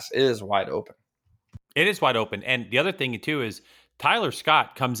 this class is wide open. It is wide open. And the other thing, too, is Tyler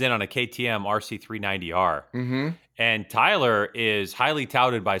Scott comes in on a KTM RC390R. Mm-hmm. And Tyler is highly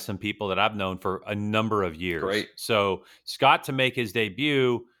touted by some people that I've known for a number of years. Great. So Scott to make his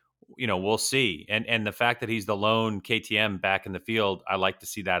debut, we'll see. And the fact that he's the lone KTM back in the field, I like to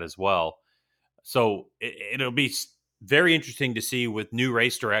see that as well. So it'll be very interesting to see with new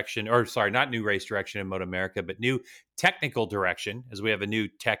race direction, or sorry, not new race direction in Moto America, but new technical direction, as we have a new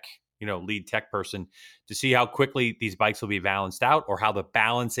tech, lead tech person to see how quickly these bikes will be balanced out or how the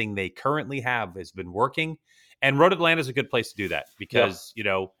balancing they currently have has been working. And Road Atlanta is a good place to do that because,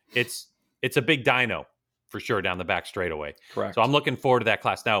 it's a big dyno for sure down the back straightaway. Correct. So I'm looking forward to that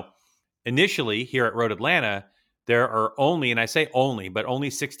class. Now, initially here at Road Atlanta, there are only, and I say only, but only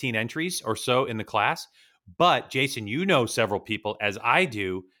 16 entries or so in the class. But Jason, several people, as I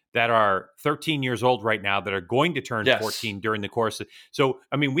do, that are 13 years old right now that are going to turn 14 during the course. So,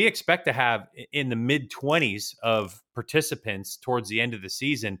 I mean, we expect to have in the mid 20s of participants towards the end of the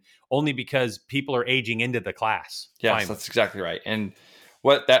season, only because people are aging into the class. Yes, finally. That's exactly right. And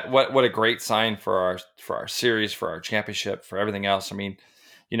what a great sign for our series, for our championship, for everything else. I mean,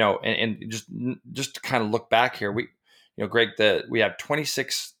 and just to kind of look back here, Greg, we have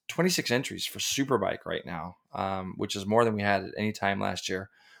 26 entries for Superbike right now, which is more than we had at any time last year.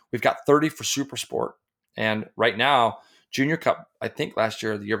 We've got 30 for Super Sport. And right now, Junior Cup, I think last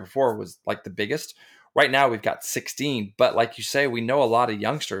year or the year before was like the biggest. Right now, we've got 16. But like you say, we know a lot of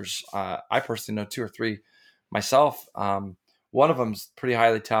youngsters. I personally know 2 or 3 myself. One of them's pretty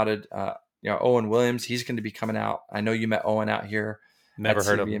highly touted, Owen Williams. He's going to be coming out. I know you met Owen out here. Never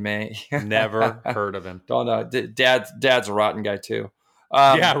heard of him. Never heard of him. Don't know. Dad's a rotten guy too.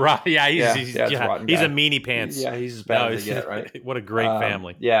 Right. Yeah, he's a meanie pants. Yeah, he's as bad as they get, right? What a great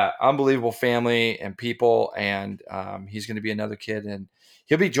family. Yeah, unbelievable family and people, and he's going to be another kid, and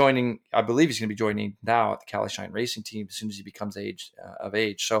he'll be joining. I believe he's going to be joining now at the Cali Shine Racing Team as soon as he becomes of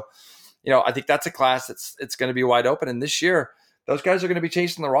age. So, I think that's a class it's going to be wide open. And this year, those guys are going to be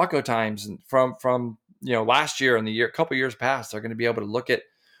chasing the Rocco times, and from last year and the couple years past, they're going to be able to look at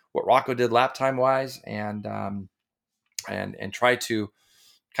what Rocco did lap time wise, and try to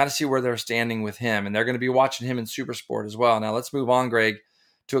kind of see where they're standing with him. And they're going to be watching him in Super Sport as well. Now let's move on, Greg,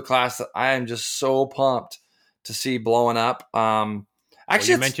 to a class that I am just so pumped to see blowing up.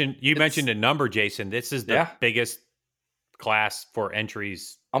 Actually, you mentioned a number, Jason. This is the biggest class for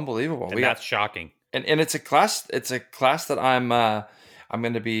entries. Unbelievable. And that's shocking. And it's a class that I'm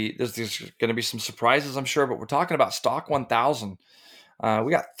going to be, there's going to be some surprises, I'm sure, but we're talking about Stock 1000.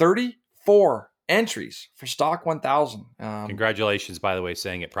 We got 34 entries for Stock 1000. Congratulations, by the way,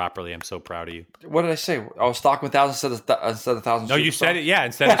 saying it properly. I'm so proud of you. What did I say? Oh, Stock 1000 instead of 1000. No, you said it. Yeah,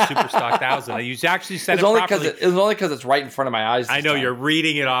 instead of Super Stock 1000. You actually said it properly. It was only because it's right in front of my eyes. I know you're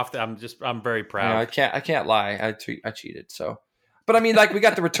reading it off. I'm very proud. I can't lie. I cheated. So, but I mean, like, we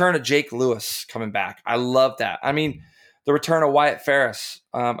got the return of Jake Lewis coming back. I love that. I mean, the return of Wyatt Ferris,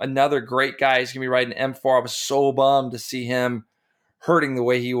 another great guy. He's gonna be riding M4. I was so bummed to see him hurting the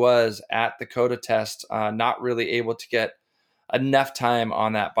way he was at the COTA test, not really able to get enough time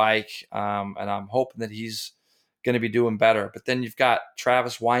on that bike. And I'm hoping that he's going to be doing better. But then you've got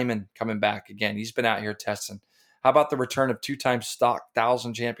Travis Wyman coming back again. He's been out here testing. How about the return of 2-time Stock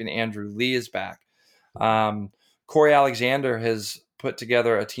 1000 champion Andrew Lee is back. Corey Alexander has put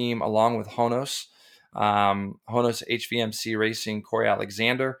together a team along with Honos HVMC Racing, Corey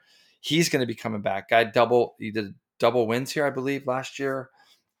Alexander. He's going to be coming back. He did double wins here, I believe, last year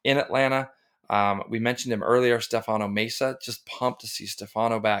in Atlanta. We mentioned him earlier, Stefano Mesa. Just pumped to see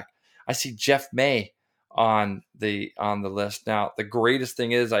Stefano back. I see Jeff May on the list. Now, the greatest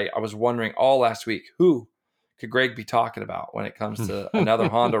thing is I was wondering all last week, who could Greg be talking about when it comes to another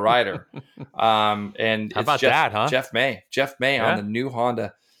Honda rider? And how about that, huh? Jeff May on the new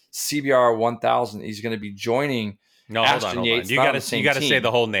Honda CBR 1000. He's going to be joining. No, hold on. You got to say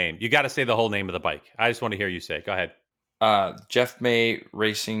the whole name. You got to say the whole name of the bike. I just want to hear you say it. Go ahead. Jeff May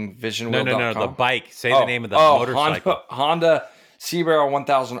Racing Vision. No. The bike. Say the name of the motorcycle. Honda CBR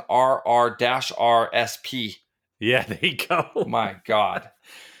 1000 RR-RSP. Yeah, there you go. My God.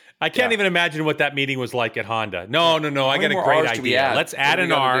 I can't even imagine what that meeting was like at Honda. No. I got a great idea. Let's add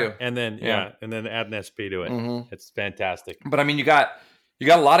an R and then and then add an SP to it. Mm-hmm. It's fantastic. But I mean, you got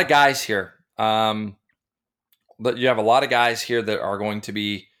a lot of guys here. But you have a lot of guys here that are going to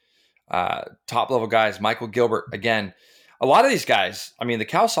be top level guys. Michael Gilbert, again, a lot of these guys, I mean, the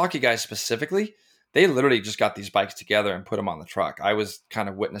Kawasaki guys specifically, they literally just got these bikes together and put them on the truck. I was kind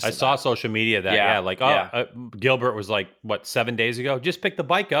of witnessing I saw social media that, Gilbert was like, 7 days ago? Just picked the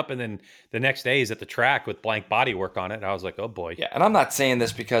bike up, and then the next day he's at the track with blank body work on it. I was like, oh boy. Yeah, and I'm not saying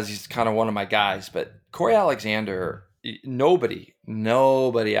this because he's kind of one of my guys, but Corey Alexander, nobody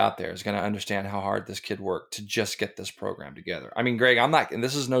out there is going to understand how hard this kid worked to just get this program together. I mean, Greg, and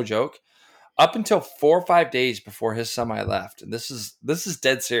this is no joke, up until 4 or 5 days before his semi left, and this is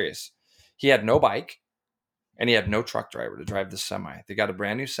dead serious, he had no bike and he had no truck driver to drive the semi. They got a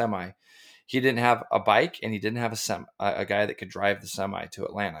brand new semi. He didn't have a bike and he didn't have a guy that could drive the semi to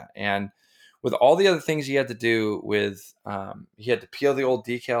Atlanta. And with all the other things he had to do with, he had to peel the old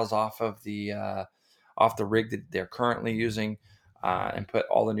decals off the rig that they're currently using, and put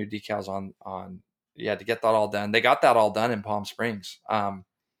all the new decals on. You had to get that all done. They got that all done in Palm Springs.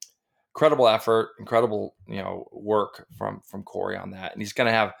 Incredible effort, incredible, work from Corey on that. And he's going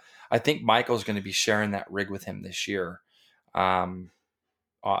to have, I think Michael's going to be sharing that rig with him this year. As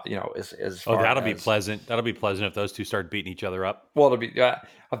far that'll be as, pleasant. That'll be pleasant if those two start beating each other up. well,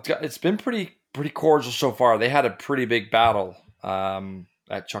 it's been pretty cordial so far. They had a pretty big battle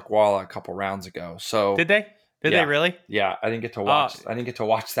at Chuckwalla a couple rounds ago. So did they? Did they really? Yeah, I didn't get to watch. I didn't get to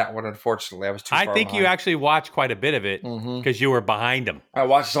watch that one. Unfortunately, I was too far I think behind. you actually watched quite a bit of it because you were behind them. I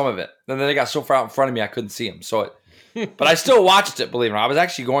watched some of it, and then they got so far out in front of me I couldn't see them. So, but I still watched it. Believe it or not, I was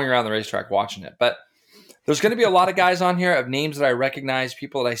actually going around the racetrack watching it. But there's going to be a lot of guys on here of names that I recognize,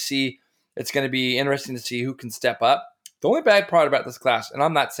 people that I see. It's going to be interesting to see who can step up. The only bad part about this class, and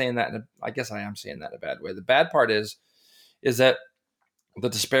I'm not saying that, I guess I am saying that in a bad way. The bad part is that the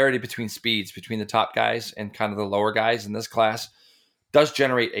disparity between speeds between the top guys and kind of the lower guys in this class does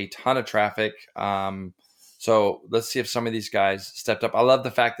generate a ton of traffic. So let's see if some of these guys stepped up. I love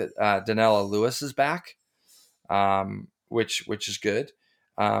the fact that Danella Lewis is back, which is good.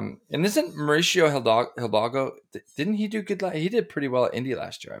 And isn't Mauricio Hidalgo, didn't he do good? He did pretty well at Indy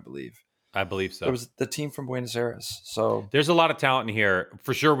last year, I believe. I believe so. It was the team from Buenos Aires. So there's a lot of talent in here.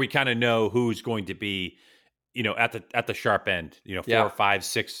 For sure, we kind of know who's going to be, at the sharp end, 4, 5,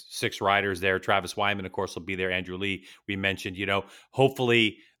 6 riders there. Travis Wyman, of course, will be there. Andrew Lee, we mentioned,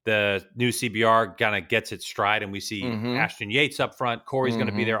 hopefully the new CBR kind of gets its stride and we see Ashton Yates up front. Corey's going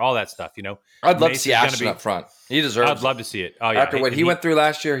to be there, all that stuff, I'd love to see Ashton up front. He deserves it. I'd love to see it. Oh, yeah. After what he went through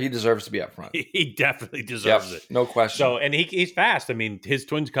last year, he deserves to be up front. He definitely deserves it. No question. So, and he's fast. I mean, his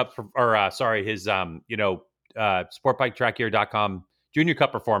Twins Cup, his, sportbiketrackgear.com Junior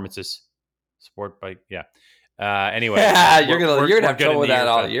Cup performances. Sport Bike, yeah. Anyway, you're gonna have trouble with that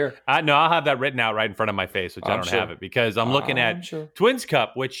all year. No, I'll have that written out right in front of my face, which I don't have it because I'm looking at Twins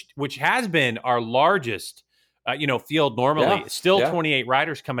Cup, which has been our largest, field normally. Still 28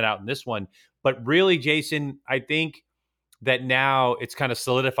 riders coming out in this one, but really, Jason, I think that now it's kind of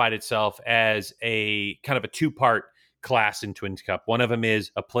solidified itself as a kind of a 2-part class in Twins Cup. One of them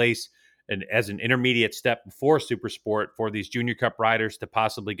is a place and as an intermediate step before Super Sport for these Junior Cup riders to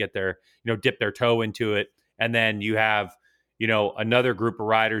possibly get their, dip their toe into it. And then you have, another group of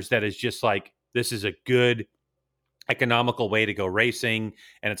riders that is just like, this is a good economical way to go racing.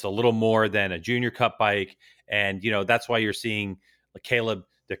 And it's a little more than a Junior Cup bike. And, that's why you're seeing Caleb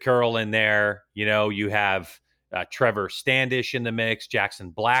DeCurl in there. You have Trevor Standish in the mix.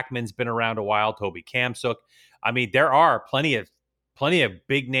 Jackson Blackman's been around a while. Toby Kamsuk. I mean, there are plenty of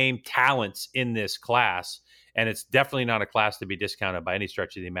big name talents in this class. And it's definitely not a class to be discounted by any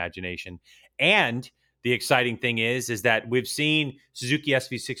stretch of the imagination. And the exciting thing is that we've seen Suzuki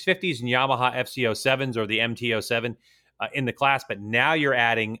SV650s and Yamaha FC07s or the MT07 in the class, but now you're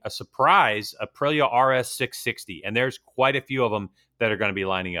adding a surprise Aprilia RS660, and there's quite a few of them that are going to be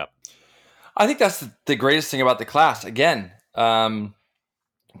lining up. I think that's the greatest thing about the class. Again,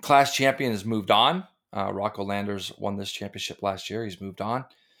 class champion has moved on. Rocco Landers won this championship last year. He's moved on.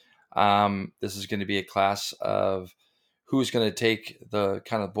 This is going to be a class of who's going to take the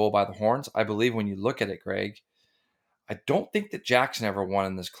kind of bull by the horns. I believe when you look at it, Greg, I don't think that Jackson ever won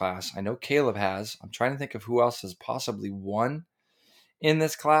in this class. I know Caleb has. I'm trying to think of who else has possibly won in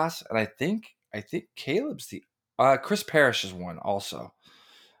this class. And I think Caleb's Chris Parrish has won also.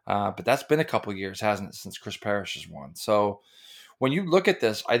 But that's been a couple years, hasn't it, since Chris Parrish has won. So when you look at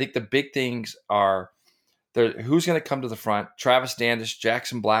this, I think the big things are who's going to come to the front. Travis Standish,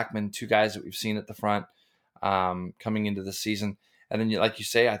 Jackson Blackman, 2 guys that we've seen at the front coming into the season. And then, like you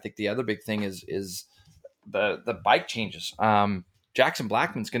say, I think the other big thing is the bike changes. Jackson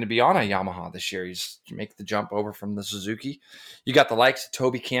Blackman's going to be on a Yamaha this year. He's make the jump over from the Suzuki. You got the likes of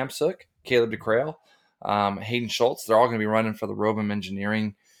Toby Kamsuk, Caleb DeCrail, Hayden Schultz. They're all going to be running for the Robum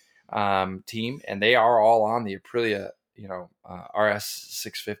Engineering team, and they are all on the Aprilia,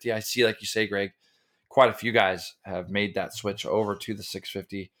 RS650. I see, like you say, Greg, quite a few guys have made that switch over to the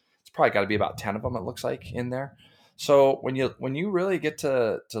 650. It's probably got to be about 10 of them, it looks like, in there. So when you really get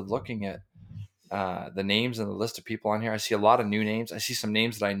to looking at the names and the list of people on here, I see a lot of new names. I see some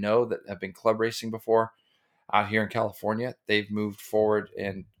names that I know that have been club racing before out here in California. They've moved forward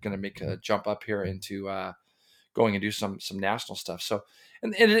and going to make a jump up here into going and do some national stuff. So,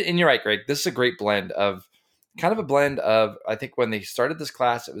 and you're right, Greg, this is a great blend of, I think when they started this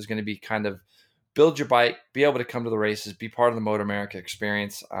class, it was going to be kind of build your bike, be able to come to the races, be part of the Moto America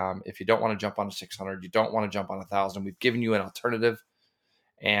experience. If you don't want to jump on a 600, you don't want to jump on 1,000, we've given you an alternative.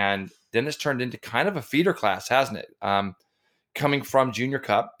 And then it's turned into kind of a feeder class, hasn't it? Coming from Junior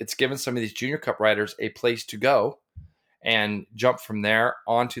Cup, it's given some of these Junior Cup riders a place to go and jump from there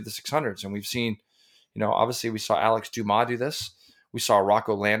onto the 600s. And we've seen, obviously we saw Alex Dumas do this. We saw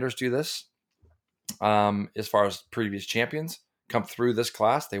Rocco Landers do this. As far as previous champions come through this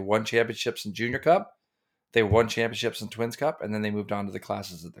class, they won championships in Junior Cup, they won championships in Twins Cup, and then they moved on to the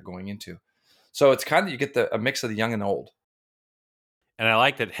classes that they're going into. So it's kind of, you get a mix of the young and old. And I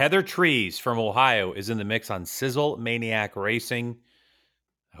like that Heather Trees from Ohio is in the mix on Sizzle Maniac Racing.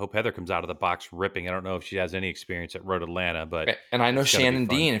 I hope Heather comes out of the box ripping. I don't know if she has any experience at Road Atlanta, but and I know Shannon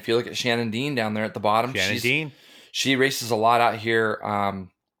Dean. If you look at Shannon Dean down there at the bottom, she races a lot out here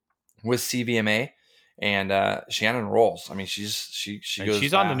with CVMA, and Shannon rolls. I mean, she goes.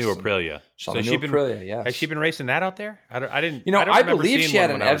 She's on the new Aprilia. Has she been racing that out there? I didn't. I believe she had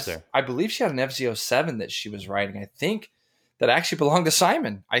an I believe she had an FZ07 that she was riding. I think that actually belonged to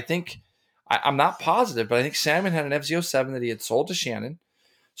Simon. I'm not positive, but I think Simon had an FZ07 that he had sold to Shannon.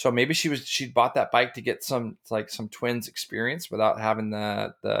 So maybe she'd bought that bike to get some Twins experience without having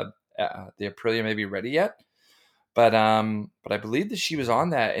the Aprilia maybe ready yet. But I believe that she was on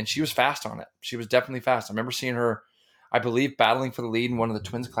that, and she was fast on it. She was definitely fast. I remember seeing her, I believe, battling for the lead in one of the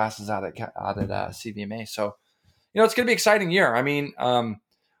Twins classes out at CVMA. So, it's going to be an exciting year. I mean,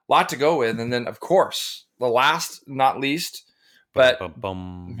 lot to go with, and then of course the last not least, but the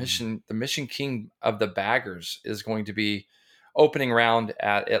Mission King of the Baggers is going to be opening round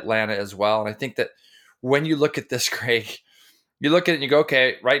at Atlanta as well. And I think that when you look at this, Craig, you look at it and you go,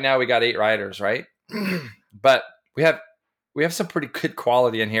 okay, right now we got 8 riders, right? But we have some pretty good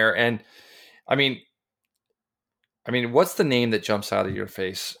quality in here. And I mean, what's the name that jumps out of your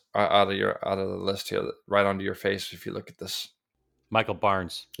face, out of the list here, right onto your face if you look at this? Michael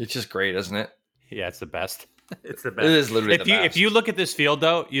Barnes. It's just great, isn't it? Yeah, it's the best. It's the best. It is literally the best. If you look at this field,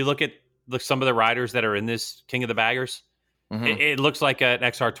 though, you look at some of the riders that are in this King of the Baggers. Mm-hmm. It looks like an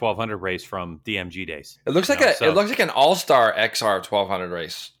XR 1200 race from DMG days. It looks it looks like an all-star XR 1200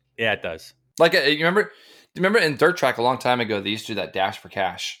 race. Yeah, it does. Like you remember in dirt track a long time ago, they used to do that dash for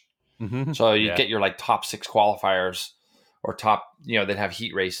cash. Mm-hmm. So you get your like top 6 qualifiers or top, they'd have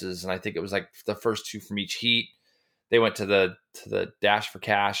heat races, and I think it was like the first 2 from each heat. They went to the dash for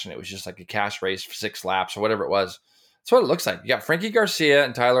cash, and it was just like a cash race for 6 laps or whatever it was. That's what it looks like. You got Frankie Garcia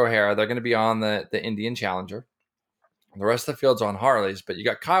and Tyler O'Hara. They're going to be on the Indian Challenger. The rest of the field's on Harleys, but you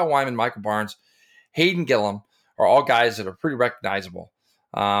got Kyle Wyman, Michael Barnes, Hayden Gillum are all guys that are pretty recognizable.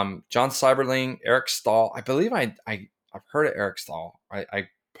 John Seiberling, Eric Stahl. I believe I've heard of Eric Stahl. I'm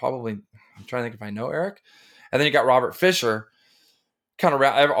trying to think if I know Eric. And then you got Robert Fisher, kind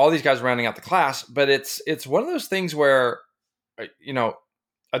of all these guys rounding out the class. But it's one of those things where, I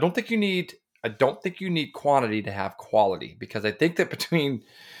don't think you need quantity to have quality, because I think that between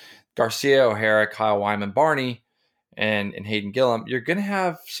Garcia, O'Hara, Kyle Wyman, Barney, and Hayden Gillum, you're going to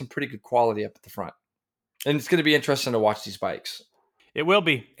have some pretty good quality up at the front. And it's going to be interesting to watch these bikes. It will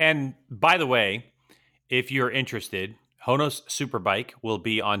be. And by the way, if you're interested, Honos Superbike will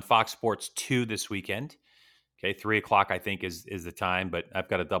be on Fox Sports 2 this weekend. Okay, 3:00 I think is the time, but I've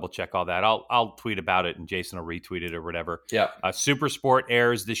got to double check all that. I'll tweet about it, and Jason will retweet it or whatever. Yeah. Super Sport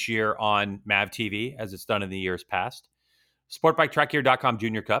airs this year on MAV TV, as it's done in the years past. SportBikeTrackGear.com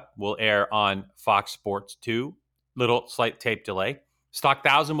Junior Cup will air on Fox Sports 2. Little slight tape delay. Stock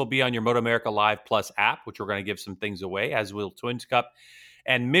 1000 will be on your Moto America Live Plus app, which we're going to give some things away, as will Twins Cup.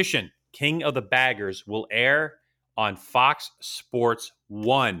 And Mission King of the Baggers will air on Fox Sports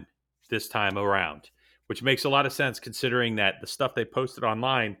 1 this time around, which makes a lot of sense considering that the stuff they posted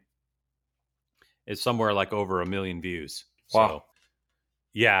online is somewhere like over 1 million views. Wow. So,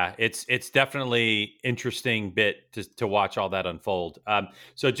 yeah, it's definitely interesting bit to watch all that unfold.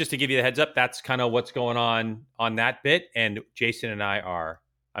 So just to give you the heads up, that's kind of what's going on that bit. And Jason and I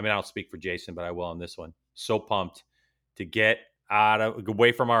I don't speak for Jason, but I will on this one. So pumped to get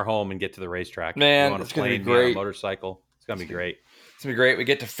away from our home and get to the racetrack. Man, it's going to be great. On a motorcycle. It's going to be great. It's going to be great. We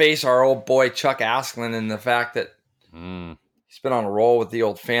get to face our old boy Chuck Asklin, and the fact that he's been on a roll with the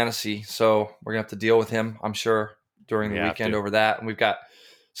old fantasy. So we're going to have to deal with him, I'm sure, during the weekend over that. And we've got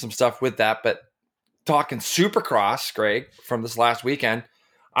some stuff with that. But talking Supercross, Greg, from this last weekend,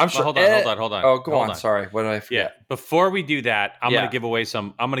 I'm sure. Hold on. Oh, go on. Sorry. What did I forget? Yeah. Before we do that, I'm going to give away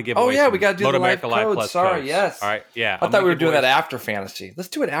some. I'm going to give away. Oh yeah, we got to do Moto the America Live Plus. Sorry. Codes. Yes. All right. Yeah. I thought we were doing that after fantasy. Let's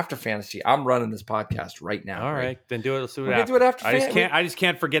do it after fantasy. I'm running this podcast right now. All right. Then do it. Let's do it. We're do it after. I just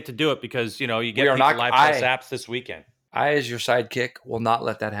can't forget to do it because you get the Live Plus apps this weekend. I, as your sidekick, will not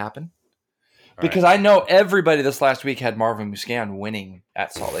let that happen. Because I know everybody this last week had Marvin Musquin winning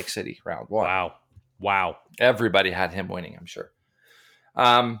at Salt Lake City round 1. Wow. Everybody had him winning, I'm sure.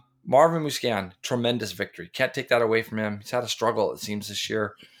 Marvin Musquin, tremendous victory. Can't take that away from him. He's had a struggle, it seems, this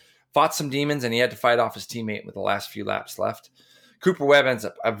year. Fought some demons, and he had to fight off his teammate with the last few laps left. Cooper Webb ends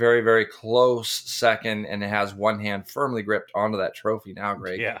up a very, very close second, and has one hand firmly gripped onto that trophy now,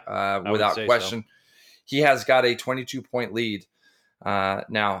 Greg. Without question. So. He has got a 22-point lead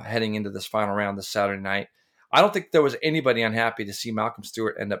now heading into this final round this Saturday night. I don't think there was anybody unhappy to see Malcolm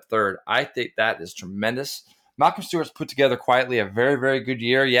Stewart end up third. I think that is tremendous. Malcolm Stewart's put together quietly a very, very good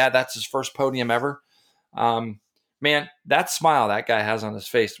year. Yeah, that's his first podium ever. Man, that smile that guy has on his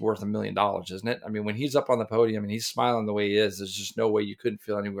face is worth $1 million, isn't it? I mean, when he's up on the podium and he's smiling the way he is, there's just no way you couldn't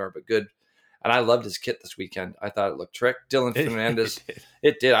feel anywhere but good. And I loved his kit this weekend. I thought it looked trick. Dylan Fernandez,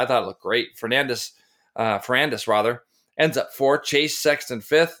 it did. I thought it looked great. Ferrandis, ends up fourth. Chase Sexton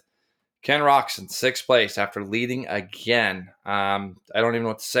fifth. Ken Roczen, sixth place after leading again. I don't even know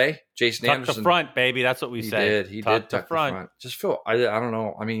what to say. Jason Anderson. Tuck the front, baby. That's what we say. He did tuck the front. Just feel, I don't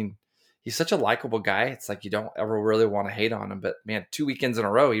know. I mean, he's such a likable guy. It's like you don't ever really want to hate on him. But, man, 2 weekends in a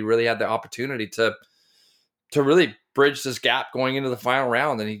row, he really had the opportunity to really bridge this gap going into the final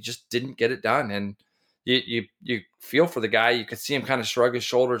round, and he just didn't get it done. And you feel for the guy. You could see him kind of shrug his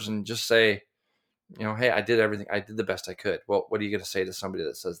shoulders and just say, hey, I did everything. I did the best I could. Well, what are you going to say to somebody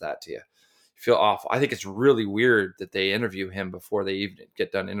that says that to you? You feel awful. I think it's really weird that they interview him before they even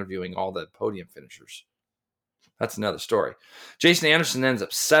get done interviewing all the podium finishers. That's another story. Jason Anderson ends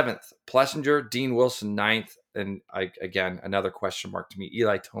up seventh. Plessinger, Dean Wilson, ninth. And again, another question mark to me.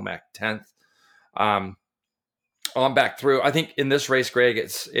 Eli Tomac, 10th. On back through. I think in this race, Greg,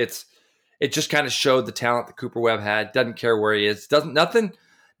 it just kind of showed the talent that Cooper Webb had. Doesn't care where he is. Nothing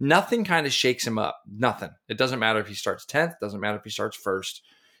kind of shakes him up. Nothing. It doesn't matter if he starts 10th. Doesn't matter if he starts first.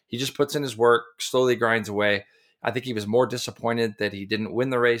 He just puts in his work, slowly grinds away. I think he was more disappointed that he didn't win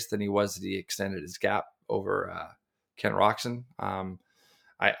the race than he was that he extended his gap over Ken Roczen.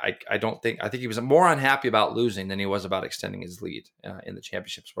 I think he was more unhappy about losing than he was about extending his lead in the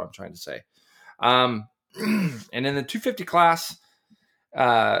championship, is what I'm trying to say. And in the 250 class,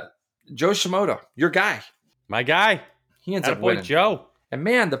 Joe Shimoda, your guy. My guy. He ends up winning. Joe. And,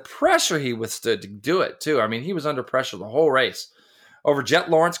 man, the pressure he withstood to do it, too. I mean, he was under pressure the whole race. Over Jet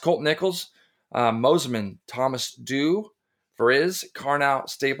Lawrence, Colt Nichols, Moseman, Thomas Dew, Fariz, Carnow,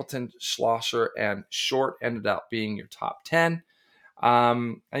 Stapleton, Schlosser, and Short ended up being your top 10.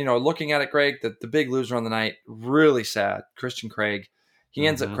 And, looking at it, Greg, the big loser on the night, really sad, Christian Craig. He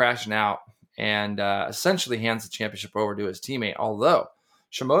ends up crashing out and essentially hands the championship over to his teammate, although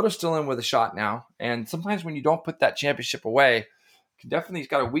Shimoda's still in with a shot now. And sometimes when you don't put that championship away, he's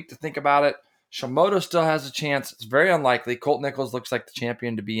got a week to think about it. Shimoda still has a chance. It's very unlikely. Colt Nichols looks like the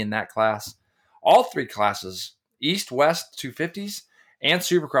champion to be in that class. All three classes, East, West, 250s, and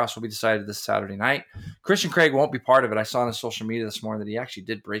Supercross will be decided this Saturday night. Christian Craig won't be part of it. I saw on his social media this morning that he actually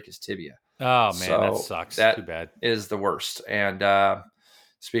did break his tibia. Oh, man, that sucks. That Too bad. Is the worst. And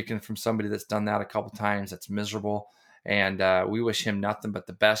speaking from somebody that's done that a couple times, that's miserable. And we wish him nothing but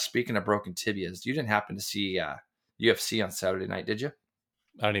the best. Speaking of broken tibias, you didn't happen to see UFC on Saturday night, did you?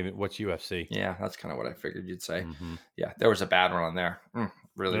 What's UFC? Yeah, that's kind of what I figured you'd say. Mm-hmm. Yeah, there was a bad one on there.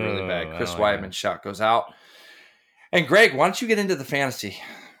 Really, really bad. Chris Weidman shot goes out. And Greg, why don't you get into the fantasy?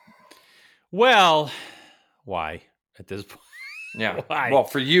 Well, why at this point? Yeah. Why? Well,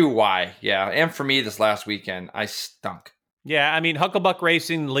 for you, why? Yeah. And for me this last weekend, I stunk. Yeah, I mean, Hucklebuck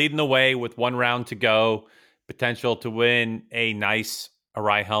Racing leading the way with 1 round to go. Potential to win a nice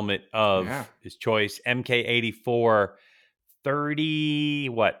Arai helmet of his choice. MK84.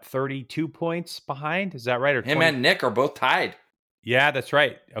 32 points behind? Is that right? Or 20? Him and Nick are both tied. Yeah, that's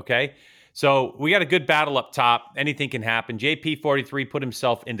right. Okay. So we got a good battle up top. Anything can happen. JP43 put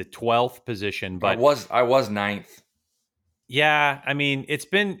himself into 12th position, but I was 9th. Yeah, I mean, it's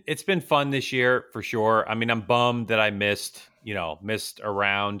been fun this year for sure. I mean, I'm bummed that I missed a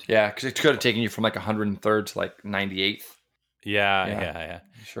round. Yeah, because it could have taken you from like 103rd to like 98th. Yeah.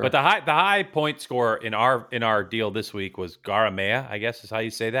 Sure. But the high point score in our deal this week was Garamea, I guess is how you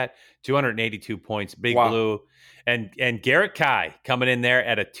say that. 282 points, Big Blue, and Garrett Kai coming in there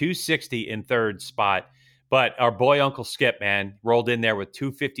at a 260 in third spot. But our boy Uncle Skip, man, rolled in there with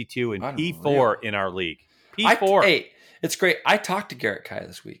 252 and P4 in our league. P4. Hey, it's great. I talked to Garrett Kai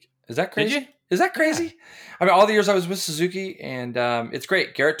this week. Is that crazy? Did you? Is that crazy? Yeah. I mean, all the years I was with Suzuki, and it's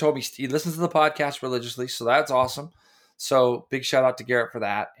great. Garrett told me he listens to the podcast religiously, so that's awesome. So big shout out to Garrett for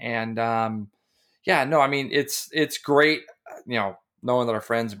that. And I mean, it's great, knowing that our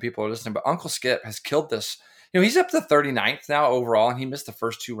friends and people are listening, but Uncle Skip has killed this. He's up to 39th now overall, and he missed the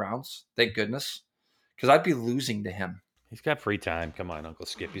first 2 rounds. Thank goodness. Because I'd be losing to him. He's got free time. Come on, Uncle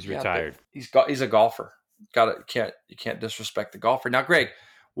Skip. He's retired. He's a golfer. you can't disrespect the golfer. Now, Greg,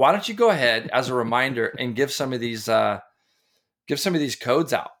 why don't you go ahead as a reminder and give some of these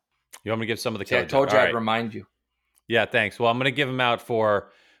codes out? You want me to give some of the See, codes? I told out? you All I'd right. remind you. Yeah, thanks. Well, I'm going to give them out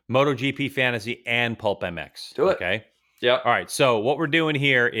for MotoGP Fantasy and Pulp MX. Do it. Okay. Yeah. All right. So what we're doing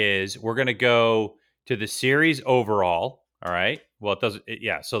here is we're going to go to the series overall. All right. Well,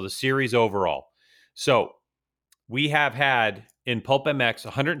 so the series overall. So we have had in Pulp MX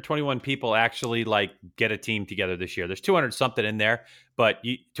 121 people actually like get a team together this year. There's 200 something in there, but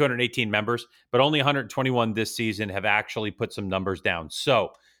 218 members, but only 121 this season have actually put some numbers down.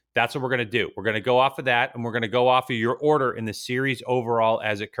 So that's what we're going to do. We're going to go off of that, and we're going to go off of your order in the series overall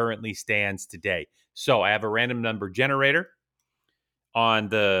as it currently stands today. So I have a random number generator on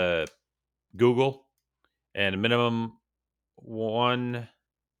the Google, and a minimum 1,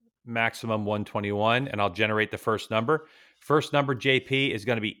 maximum 121, and I'll generate the first number. First number, JP, is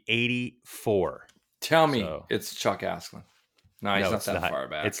going to be 84. Tell me it's Chuck Asklin. No, he's not that far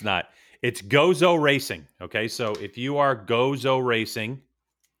back. It's not. It's Gozo Racing. Okay, so if you are Gozo Racing,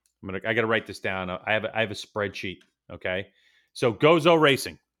 I got to write this down. I have a spreadsheet. Okay, so Gozo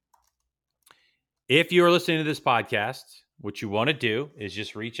Racing. If you are listening to this podcast, what you want to do is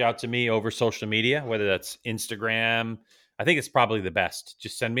just reach out to me over social media, whether that's Instagram. I think it's probably the best.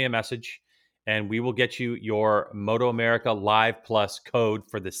 Just send me a message, and we will get you your Moto America Live Plus code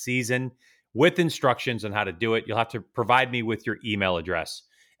for the season with instructions on how to do it. You'll have to provide me with your email address,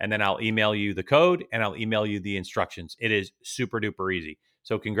 and then I'll email you the code, and I'll email you the instructions. It is super duper easy.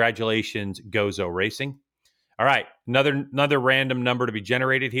 So congratulations, Gozo Racing. All right, another random number to be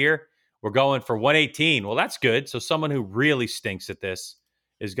generated here. We're going for 118. Well, that's good. So someone who really stinks at this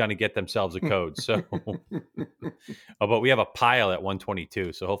is going to get themselves a code. So, but we have a pile at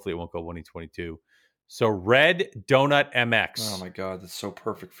 122. So hopefully it won't go 122. So Red Donut MX. Oh my God, that's so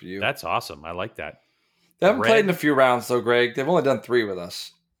perfect for you. That's awesome. I like that. They haven't played in a few rounds though, Greg. They've only done 3 with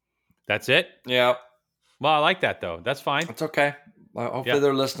us. That's it? Yeah. Well, I like that though. That's fine. It's okay. Hopefully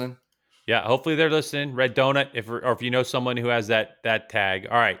they're listening. Yeah, hopefully they're listening. Red Donut, if you know someone who has that tag.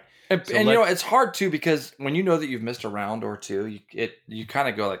 All right. And you know, it's hard too, because when you know that you've missed a round or two, you kind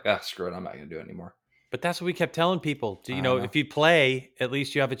of go like, screw it, I'm not going to do it anymore. But that's what we kept telling people. You know, if you play, at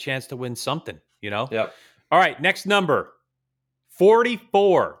least you have a chance to win something, you know? Yep. All right, next number,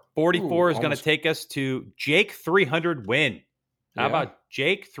 44. 44 is going to take us to Jake 300 win. How about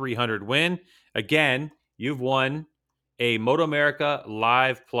Jake 300 win? Again, you've won a Moto America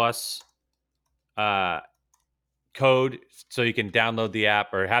Live Plus code, so you can download the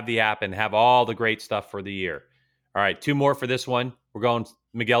app or have the app and have all the great stuff for the year. All right, 2 more for this one. We're going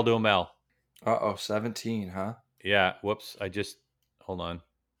Miguel Duhamel. 17, huh? Yeah, whoops. Hold on.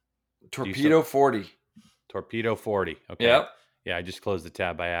 Torpedo 40. Torpedo 40. Okay. Yep. Yeah, I just closed the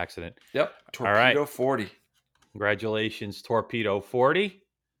tab by accident. Yep. Torpedo 40. Congratulations, Torpedo 40.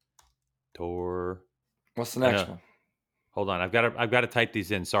 What's the next one? Hold on. I've got to type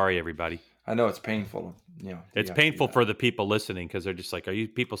these in. Sorry, everybody. I know it's painful. It's painful for the people listening because they're just like, are you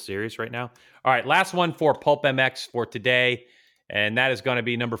people serious right now? All right, last one for Pulp MX for today, and that is going to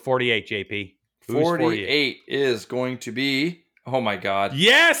be number 48, JP. 48 is going to be, oh my God.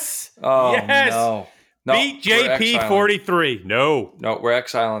 Yes! Oh, yes! No, beat JP 43. No, we're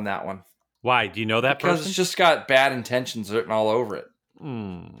exiling that one. Why? Do you know that because person? It's just got bad intentions written all over it.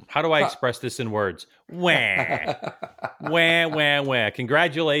 How do I express this in words? Wah. Wah, wah, wah.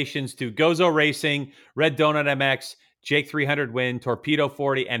 Congratulations to Gozo Racing, Red Donut MX, Jake 300 win, Torpedo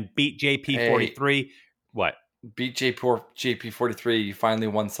 40, and beat JP 43. What? Beat JP 43. You finally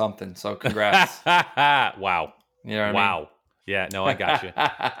won something. So congrats. Wow. You know what wow. I mean? Yeah, no, I got you.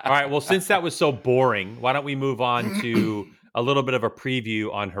 All right. Well, since that was so boring, why don't we move on to a little bit of a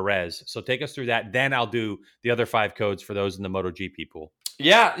preview on Jerez. So take us through that. Then I'll do the other 5 codes for those in the MotoGP pool.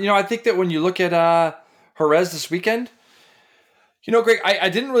 Yeah. I think that when you look at Jerez this weekend, Greg, I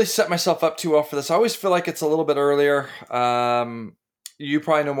didn't really set myself up too well for this. I always feel like it's a little bit earlier. You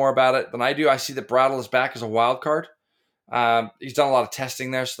probably know more about it than I do. I see that Brattle is back as a wild card. He's done a lot of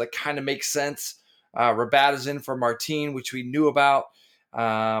testing there, so that kind of makes sense. Rabat is in for Martin, which we knew about,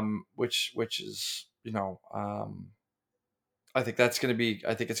 which is, I think it's going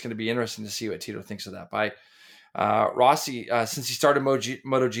to be interesting to see what Tito thinks of that. By Rossi, since he started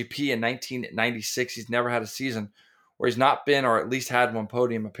MotoGP in 1996, he's never had a season where he's not been, or at least had one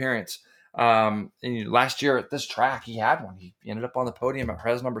podium appearance. And last year at this track, he had one. He ended up on the podium at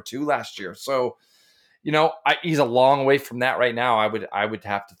Jerez number 2 last year. So, he's a long way from that right now. I would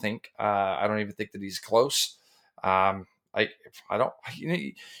have to think. I don't even think that he's close. I don't.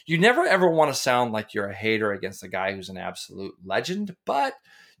 You never ever want to sound like you're a hater against a guy who's an absolute legend, but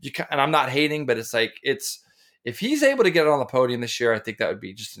and I'm not hating, but it's like if he's able to get it on the podium this year, I think that would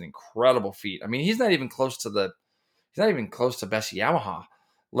be just an incredible feat. I mean, he's not even close to best Yamaha,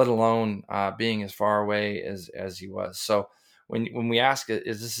 let alone being as far away as he was. So when we ask,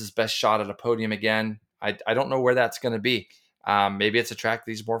 is this his best shot at a podium again? I don't know where that's going to be. Maybe it's a track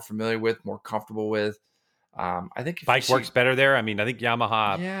that he's more familiar with, more comfortable with. I think bike works better there. I mean, I think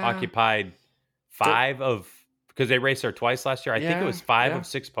Yamaha occupied because they raced there twice last year. I think it was 5 of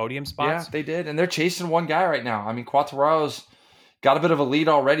 6 podium spots. Yeah, they did. And they're chasing one guy right now. I mean, Quartararo's got a bit of a lead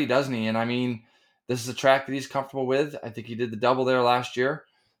already, doesn't he? And I mean, this is a track that he's comfortable with. I think he did the double there last year.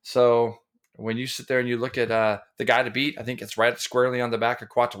 So when you sit there and you look at the guy to beat, I think it's right squarely on the back of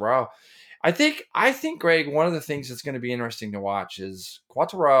Quartararo. I think, Greg, one of the things that's going to be interesting to watch is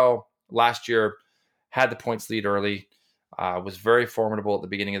Quartararo last year had the points lead early, was very formidable at the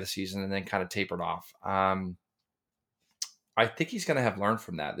beginning of the season, and then kind of tapered off. I think he's going to have learned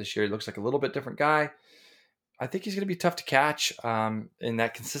from that. This year, he looks like a little bit different guy. I think he's going to be tough to catch in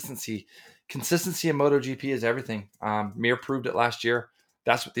that consistency. Consistency in MotoGP is everything. Mir proved it last year.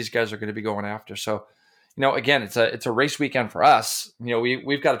 That's what these guys are going to be going after. So, again, it's a race weekend for us.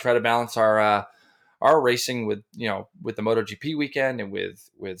 We've got to try to balance our racing with the MotoGP weekend and with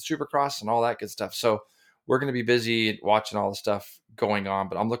Supercross and all that good stuff. So we're going to be busy watching all the stuff going on.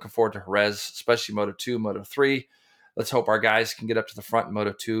 But I'm looking forward to Jerez, especially Moto2, Moto3. Let's hope our guys can get up to the front in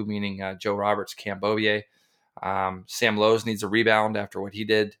Moto2, meaning Joe Roberts, Cam Beaubier. Sam Lowes needs a rebound after what he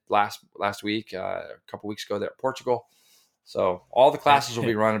did last week, a couple weeks ago there at Portugal. So all the classes will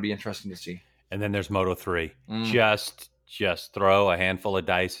be run. It'll be interesting to see. And then there's Moto3. Just throw a handful of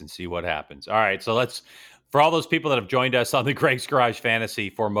dice and see what happens. All right, so for all those people that have joined us on the Greg's Garage Fantasy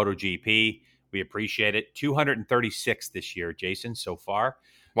for MotoGP, we appreciate it. 236 this year, Jason, so far.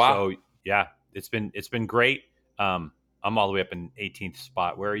 Wow. So yeah, it's been great. I'm all the way up in 18th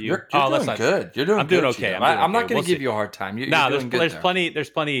spot. Where are you? You're doing good. You're doing. I'm doing okay. I'm not going to give you a hard time. There's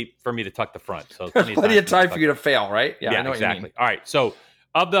plenty for me to tuck the front. So there's plenty of time for you to fail, right? Yeah, I know exactly. What you mean. All right, so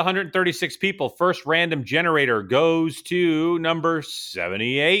of the 136 people, first random generator goes to number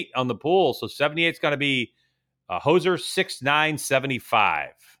 78 on the pool. So 78's got to be Hoser 6975,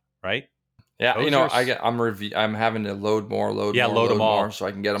 right? Yeah, Hoser's, I'm having to load them all so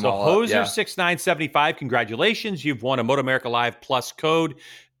I can get them all. So Hoser 6975, congratulations! You've won a Moto America Live Plus code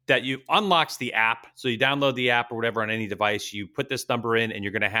that you unlocks the app. So you download the app or whatever on any device. You put this number in, and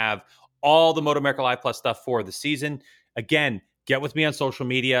you're going to have all the Moto America Live Plus stuff for the season. Again, get with me on social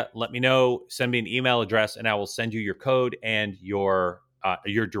media. Let me know. Send me an email address, and I will send you your code and your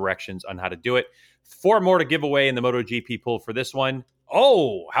directions on how to do it. 4 more to give away in the MotoGP pool for this one.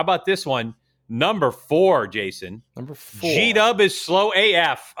 Oh, how about this one? Number 4, Jason. Number 4. G-Dub is slow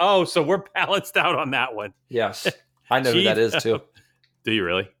AF. Oh, so we're balanced out on that one. Yes. I know who that is, too. Do you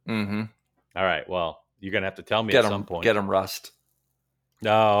really? Mm-hmm. All right. Well, you're going to have to tell me at some point. Get him, Rust.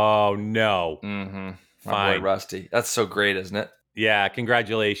 Oh, no. Mm-hmm. Fine. My boy, Rusty. That's so great, isn't it? Yeah,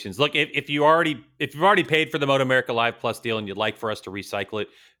 congratulations. Look, if you've already paid for the Moto America Live Plus deal and you'd like for us to recycle it,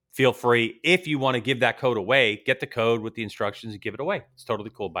 feel free. If you want to give that code away, get the code with the instructions and give it away. It's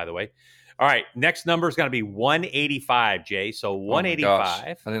totally cool, by the way. All right, next number is going to be 185, Jay. So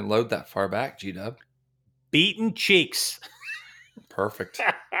 185. I didn't load that far back, G-Dub. Beaten Cheeks. Perfect.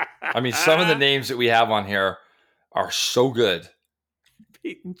 I mean, some of the names that we have on here are so good.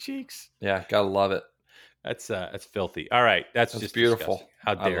 Beaten Cheeks. Yeah, gotta love it. That's filthy. All right, that's just beautiful. Disgusting.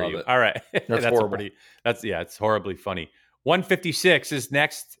 How dare you? It. All right, that's horrible. It's horribly funny. 156 is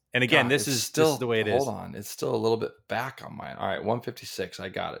next, and again, this is the way it is. Hold on, it's still a little bit back on mine. All right, 156. I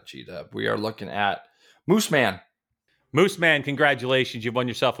got it, G-Dub. We are looking at Moose Man. Moose Man, congratulations! You've won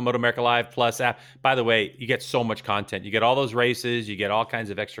yourself a Moto America Live Plus app. By the way, you get so much content. You get all those races. You get all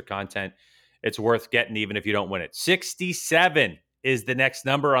kinds of extra content. It's worth getting, even if you don't win it. 67 is the next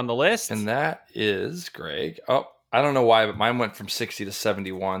number on the list, and that is Greg. Oh, I don't know why, but mine went from 60 to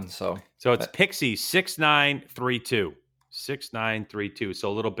 71. So it's Pixie 6932. 6932. So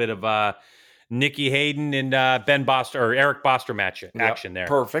a little bit of Nicky Hayden and Ben Boster or Eric Boster action there.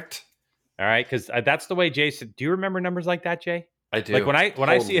 Perfect. All right, because that's the way Jason. Do you remember numbers like that, Jay? I do. Like when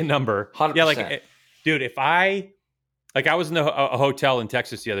I see a number, 100%. Yeah, like dude, if I was in a hotel in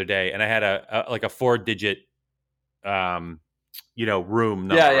Texas the other day and I had a 4-digit room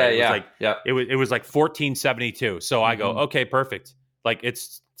number. Yeah. It was like 1472. So I go, okay, perfect. Like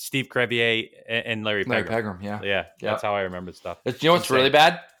it's Steve Crevier and Larry Pegram. Yeah. That's how I remember stuff. You know what's really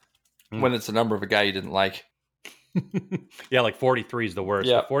bad? When it's a number of a guy you didn't like. Yeah, like 43 is the worst.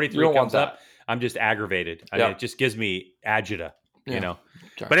 Yeah, If 43 comes up, I'm just aggravated. I mean, it just gives me agita. you know.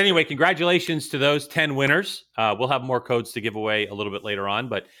 Okay. But anyway, congratulations to those 10 winners. We'll have more codes to give away a little bit later on,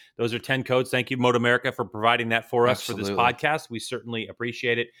 but those are 10 codes. Thank you, Moto America, for providing that for us for this podcast. We certainly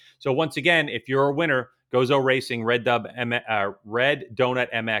appreciate it. So once again, if you're a winner, Gozo Racing, Red Donut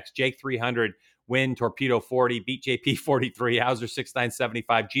MX, Jake 300, Win, Torpedo 40, Beat JP 43, Hauser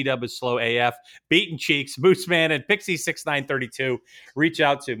 6975, G-Dub is Slow AF, Beaten Cheeks, Mooseman, and Pixie 6932. Reach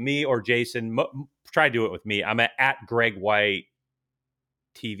out to me or Jason. Try to do it with me. I'm at Greg White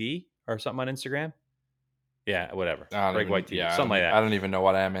TV or something on Instagram. Yeah, whatever. Greg White TV, something like that. I don't even know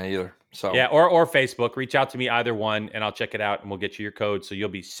what I am either. So yeah, or Facebook. Reach out to me, either one, and I'll check it out, and we'll get you your code, so you'll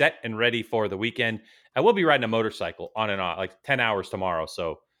be set and ready for the weekend. I will be riding a motorcycle on and on, like 10 hours tomorrow.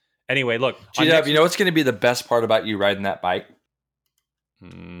 So anyway, look. GW, you know what's going to be the best part about you riding that bike?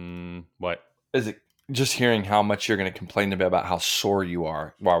 What? Is it just hearing how much you're going to complain to me about how sore you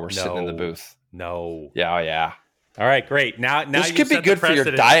are while we're sitting in the booth? No. Yeah, yeah. All right, great. Now this could be good for your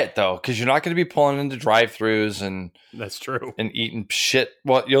diet, though, because you're not going to be pulling into drive-thrus and that's true, and eating shit.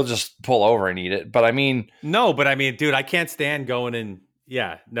 Well, you'll just pull over and eat it. But I mean, dude, I can't stand going in.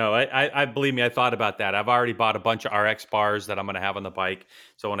 Yeah, no, I believe me, I thought about that. I've already bought a bunch of RX bars that I'm going to have on the bike.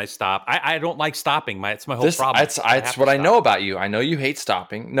 So when I stop, I don't like stopping. It's my whole problem. It's what I know about you. I know you hate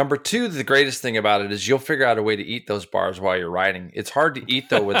stopping. Number two, the greatest thing about it is you'll figure out a way to eat those bars while you're riding. It's hard to eat,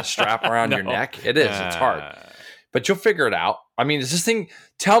 though, with a strap around your neck. It is. It's hard. But you'll figure it out. I mean, is this thing,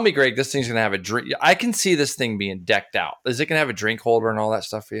 tell me, Greg, this thing's going to have a drink. I can see this thing being decked out. Is it going to have a drink holder and all that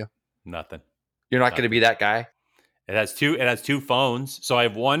stuff for you? Nothing. You're not going to be that guy? It has two phones. So I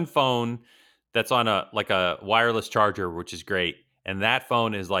have one phone that's on a wireless charger, which is great. And that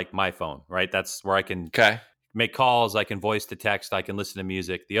phone is like my phone, right? That's where I can make calls. I can voice to text. I can listen to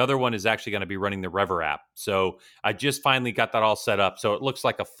music. The other one is actually going to be running the Rever app. So I just finally got that all set up. So it looks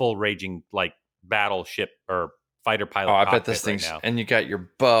like a full raging like battleship or fighter pilot. Oh, I bet this thing's right. And you got your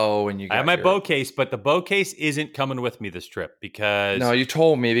bow, and you got I have my bow case, but the bow case isn't coming with me this trip because no, you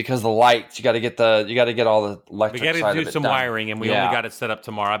told me because the lights. You got to get all the electric. We got to do some wiring, and we only got it set up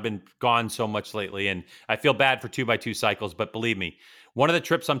tomorrow. I've been gone so much lately, and I feel bad for 2x2 cycles. But believe me, one of the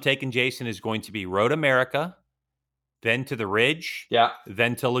trips I'm taking, Jason, is going to be Road America, then to the Ridge,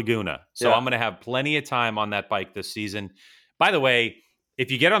 then to Laguna. So I'm going to have plenty of time on that bike this season. By the way, if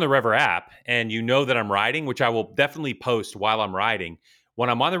you get on the Rever app and you know that I'm riding, which I will definitely post while I'm riding, when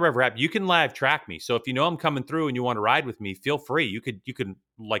I'm on the Rever app, you can live track me. So if you know I'm coming through and you want to ride with me, feel free. You could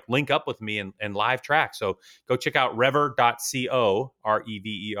like link up with me and live track. So go check out rever.co,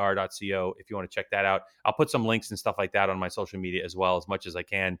 rever.co, if you want to check that out. I'll put some links and stuff like that on my social media as well, as much as I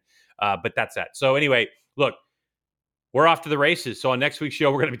can. But that's that. So anyway, look, we're off to the races. So on next week's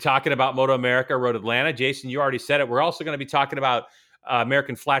show, we're going to be talking about Moto America, Road Atlanta. Jason, you already said it. We're also going to be talking about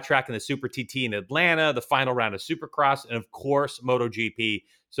American Flat Track and the Super TT in Atlanta, the final round of Supercross, and of course, MotoGP.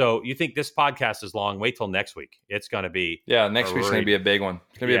 So you think this podcast is long? Wait till next week. It's going to be next week's going to be a big one.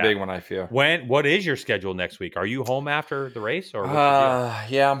 It's going to be a big one, I feel. What is your schedule next week? Are you home after the race or?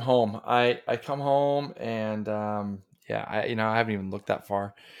 Yeah, I'm home. I come home and I haven't even looked that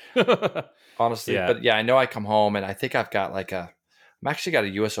far, honestly. Yeah. But yeah, I know I come home and I think I've got I'm actually got a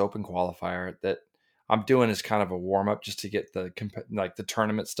U.S. Open qualifier that I'm doing as kind of a warm up just to get the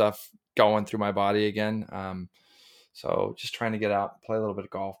tournament stuff going through my body again. So just trying to get out, play a little bit of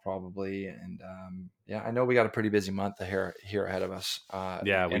golf probably. And I know we got a pretty busy month here ahead of us.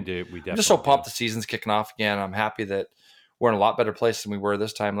 We do. We definitely I'm just so pumped the season's kicking off again. I'm happy that we're in a lot better place than we were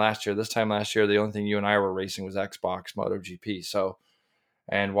this time last year. This time last year, the only thing you and I were racing was Xbox MotoGP. So,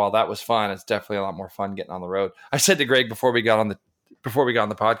 and while that was fun, it's definitely a lot more fun getting on the road. I said to Greg before we got on the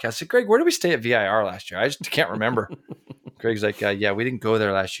podcast, I said, Greg, where did we stay at VIR last year? I just can't remember. Greg's like, we didn't go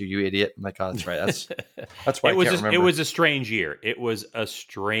there last year, you idiot. I'm like, oh, that's right. That's why I can't remember. It was a strange year. It was a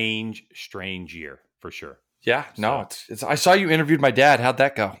strange year for sure. Yeah, no, it's. I saw you interviewed my dad. How'd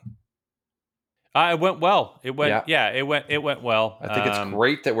that go? It went well. It went well. I think it's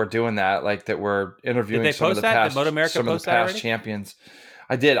great that we're doing that. Like that we're interviewing some of the past champions.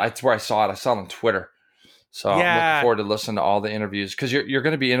 I did. That's where I saw it. I saw it on Twitter. So I'm looking forward to listening to all the interviews because you're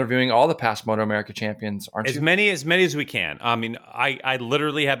going to be interviewing all the past Moto America champions, aren't you? As many as we can. I mean, I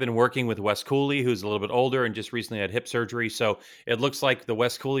literally have been working with Wes Cooley, who's a little bit older and just recently had hip surgery. So it looks like the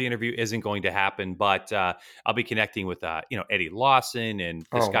Wes Cooley interview isn't going to happen, but I'll be connecting with Eddie Lawson and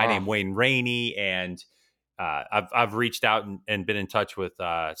this guy named Wayne Rainey, and I've reached out and been in touch with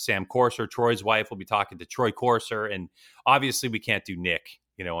Sam Corser, Troy's wife. We'll be talking to Troy Corser, and obviously we can't do Nick,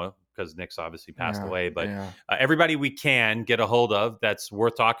 because because Nick's obviously passed away. But yeah. Everybody we can get a hold of that's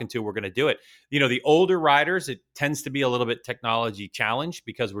worth talking to, we're going to do it. The older riders, it tends to be a little bit technology challenged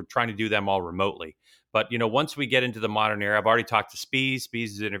because we're trying to do them all remotely. But, once we get into the modern era, I've already talked to Spees.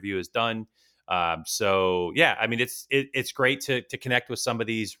 Spees' interview is done. So yeah, I mean, it's great to connect with some of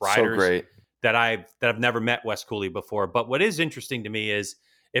these riders So great. that I've never met Wes Cooley before. But what is interesting to me is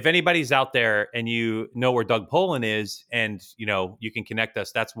if anybody's out there and you know where Doug Poland is, and you can connect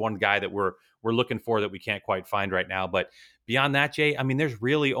us, that's one guy that we're looking for that we can't quite find right now. But beyond that, Jay, I mean, there's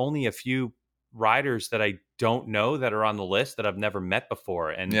really only a few riders that I don't know that are on the list that I've never met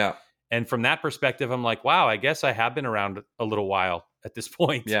before. And from that perspective, I'm like, wow, I guess I have been around a little while at this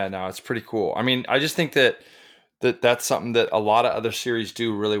point. Yeah, no, it's pretty cool. I mean, I just think that's something that a lot of other series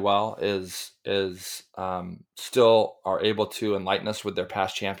do really well is still are able to enlighten us with their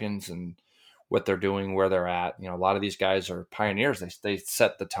past champions and what they're doing, where they're at. A lot of these guys are pioneers. They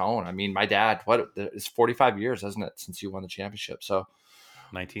set the tone. I mean, my dad, it's 45 years, isn't it, since you won the championship? So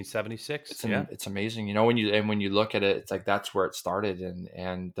 1976. It's amazing. When you look at it, it's like that's where it started,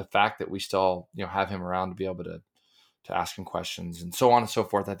 and the fact that we still have him around to be able to ask him questions and so on and so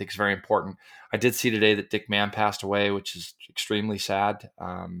forth, I think is very important. I did see today that Dick Mann passed away, which is extremely sad.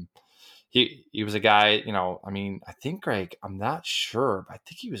 He was a guy, I mean, I think, Greg, I'm not sure, but I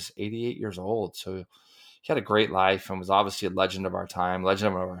think he was 88 years old. So he had a great life and was obviously a legend of our time,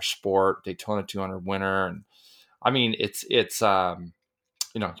 legend of our sport, Daytona 200 winner. And I mean, it's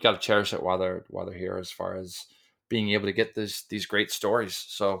you got to cherish it while they're here, as far as being able to get these great stories.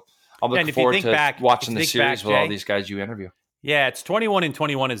 So I'm looking forward to watching the series with all these guys you interview. Yeah, it's 21 and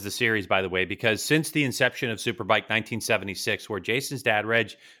 21 is the series, by the way, because since the inception of Superbike 1976, where Jason's dad,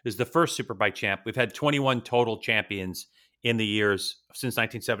 Reg, is the first Superbike champ, we've had 21 total champions in the years since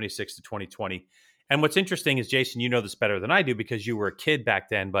 1976 to 2020. And what's interesting is, Jason, you know this better than I do because you were a kid back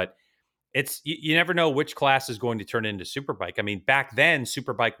then, but you never know which class is going to turn into Superbike. I mean, back then,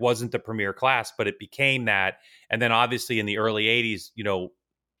 Superbike wasn't the premier class, but it became that. And then obviously in the early 80s,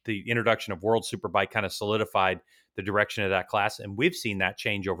 the introduction of World Superbike kind of solidified the direction of that class. And we've seen that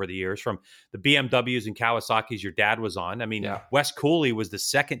change over the years from the BMWs and Kawasaki's your dad was on. I mean, Wes Cooley was the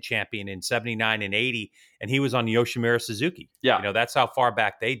second champion in 79 and 80, and he was on Yoshimura Suzuki. Yeah. That's how far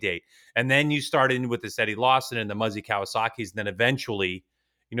back they date. And then you started with this Eddie Lawson and the Muzzy Kawasaki's. And then eventually,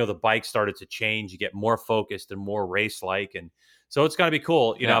 the bike started to change. You get more focused and more race-like. And so it's going to be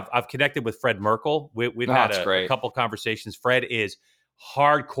cool. I've connected with Fred Merkel. We've had a couple conversations. Fred is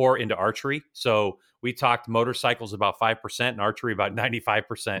hardcore into archery. So we talked motorcycles about 5% and archery about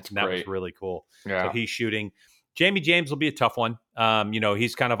 95%. And that was really cool. Yeah. So he's shooting. Jamie James will be a tough one.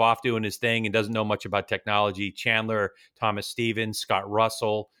 He's kind of off doing his thing and doesn't know much about technology. Chandler, Thomas Stevens, Scott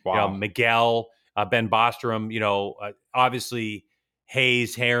Russell, Miguel, Ben Bostrom, obviously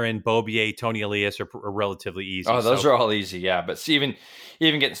Hayes, Heron, Bobier, Tony Elias are relatively easy. Oh, those are all easy. Yeah. But even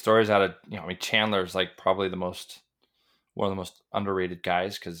getting stories out of, Chandler's like probably one of the most underrated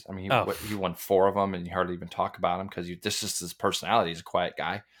guys, because I mean he won 4 of them and you hardly even talk about him because this is his personality. He's a quiet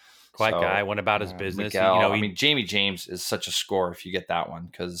guy. Went about his business. Miguel, Jamie James is such a score if you get that one,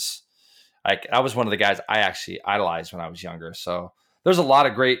 because I was one of the guys I actually idolized when I was younger. So there's a lot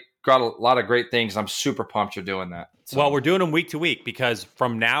of great things. I'm super pumped you're doing that. So. Well, we're doing them week to week because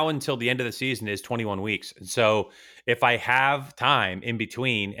from now until the end of the season is 21 weeks. And so if I have time in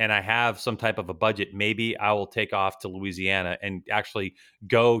between and I have some type of a budget, maybe I will take off to Louisiana and actually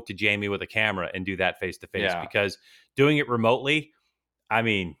go to Jamie with a camera and do that face to face, because doing it remotely, I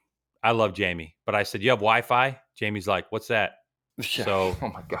mean, I love Jamie, but I said, you have Wi-Fi? Jamie's like, what's that? Yeah. So oh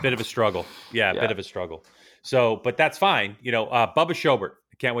my God. Bit of a struggle. Yeah, bit of a struggle. So, but that's fine. Bubba Schobert.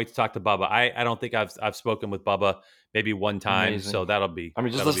 I can't wait to talk to Bubba. I don't think I've spoken with Bubba maybe one time. Amazing. So that'll be. I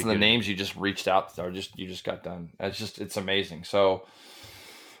mean, just listen to the names you just reached out to, or you just got done. It's amazing. So,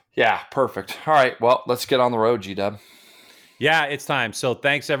 yeah, perfect. All right, well, let's get on the road, G-Dub. Yeah, it's time. So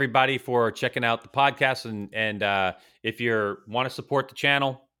thanks everybody for checking out the podcast, and if you want to support the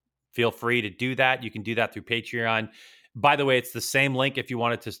channel, feel free to do that. You can do that through Patreon. By the way, it's the same link if you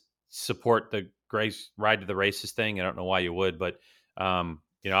wanted to support the Grace Ride to the Races thing. I don't know why you would, but I'll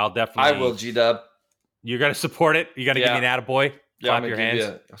definitely. I will, G-Dub. You're going to support it? You got to give me an attaboy? Clap your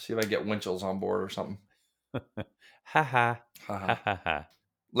hands? I'll see if I can get Winchell's on board or something. Ha ha. Ha ha ha.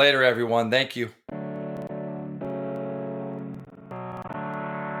 Later, everyone. Thank you.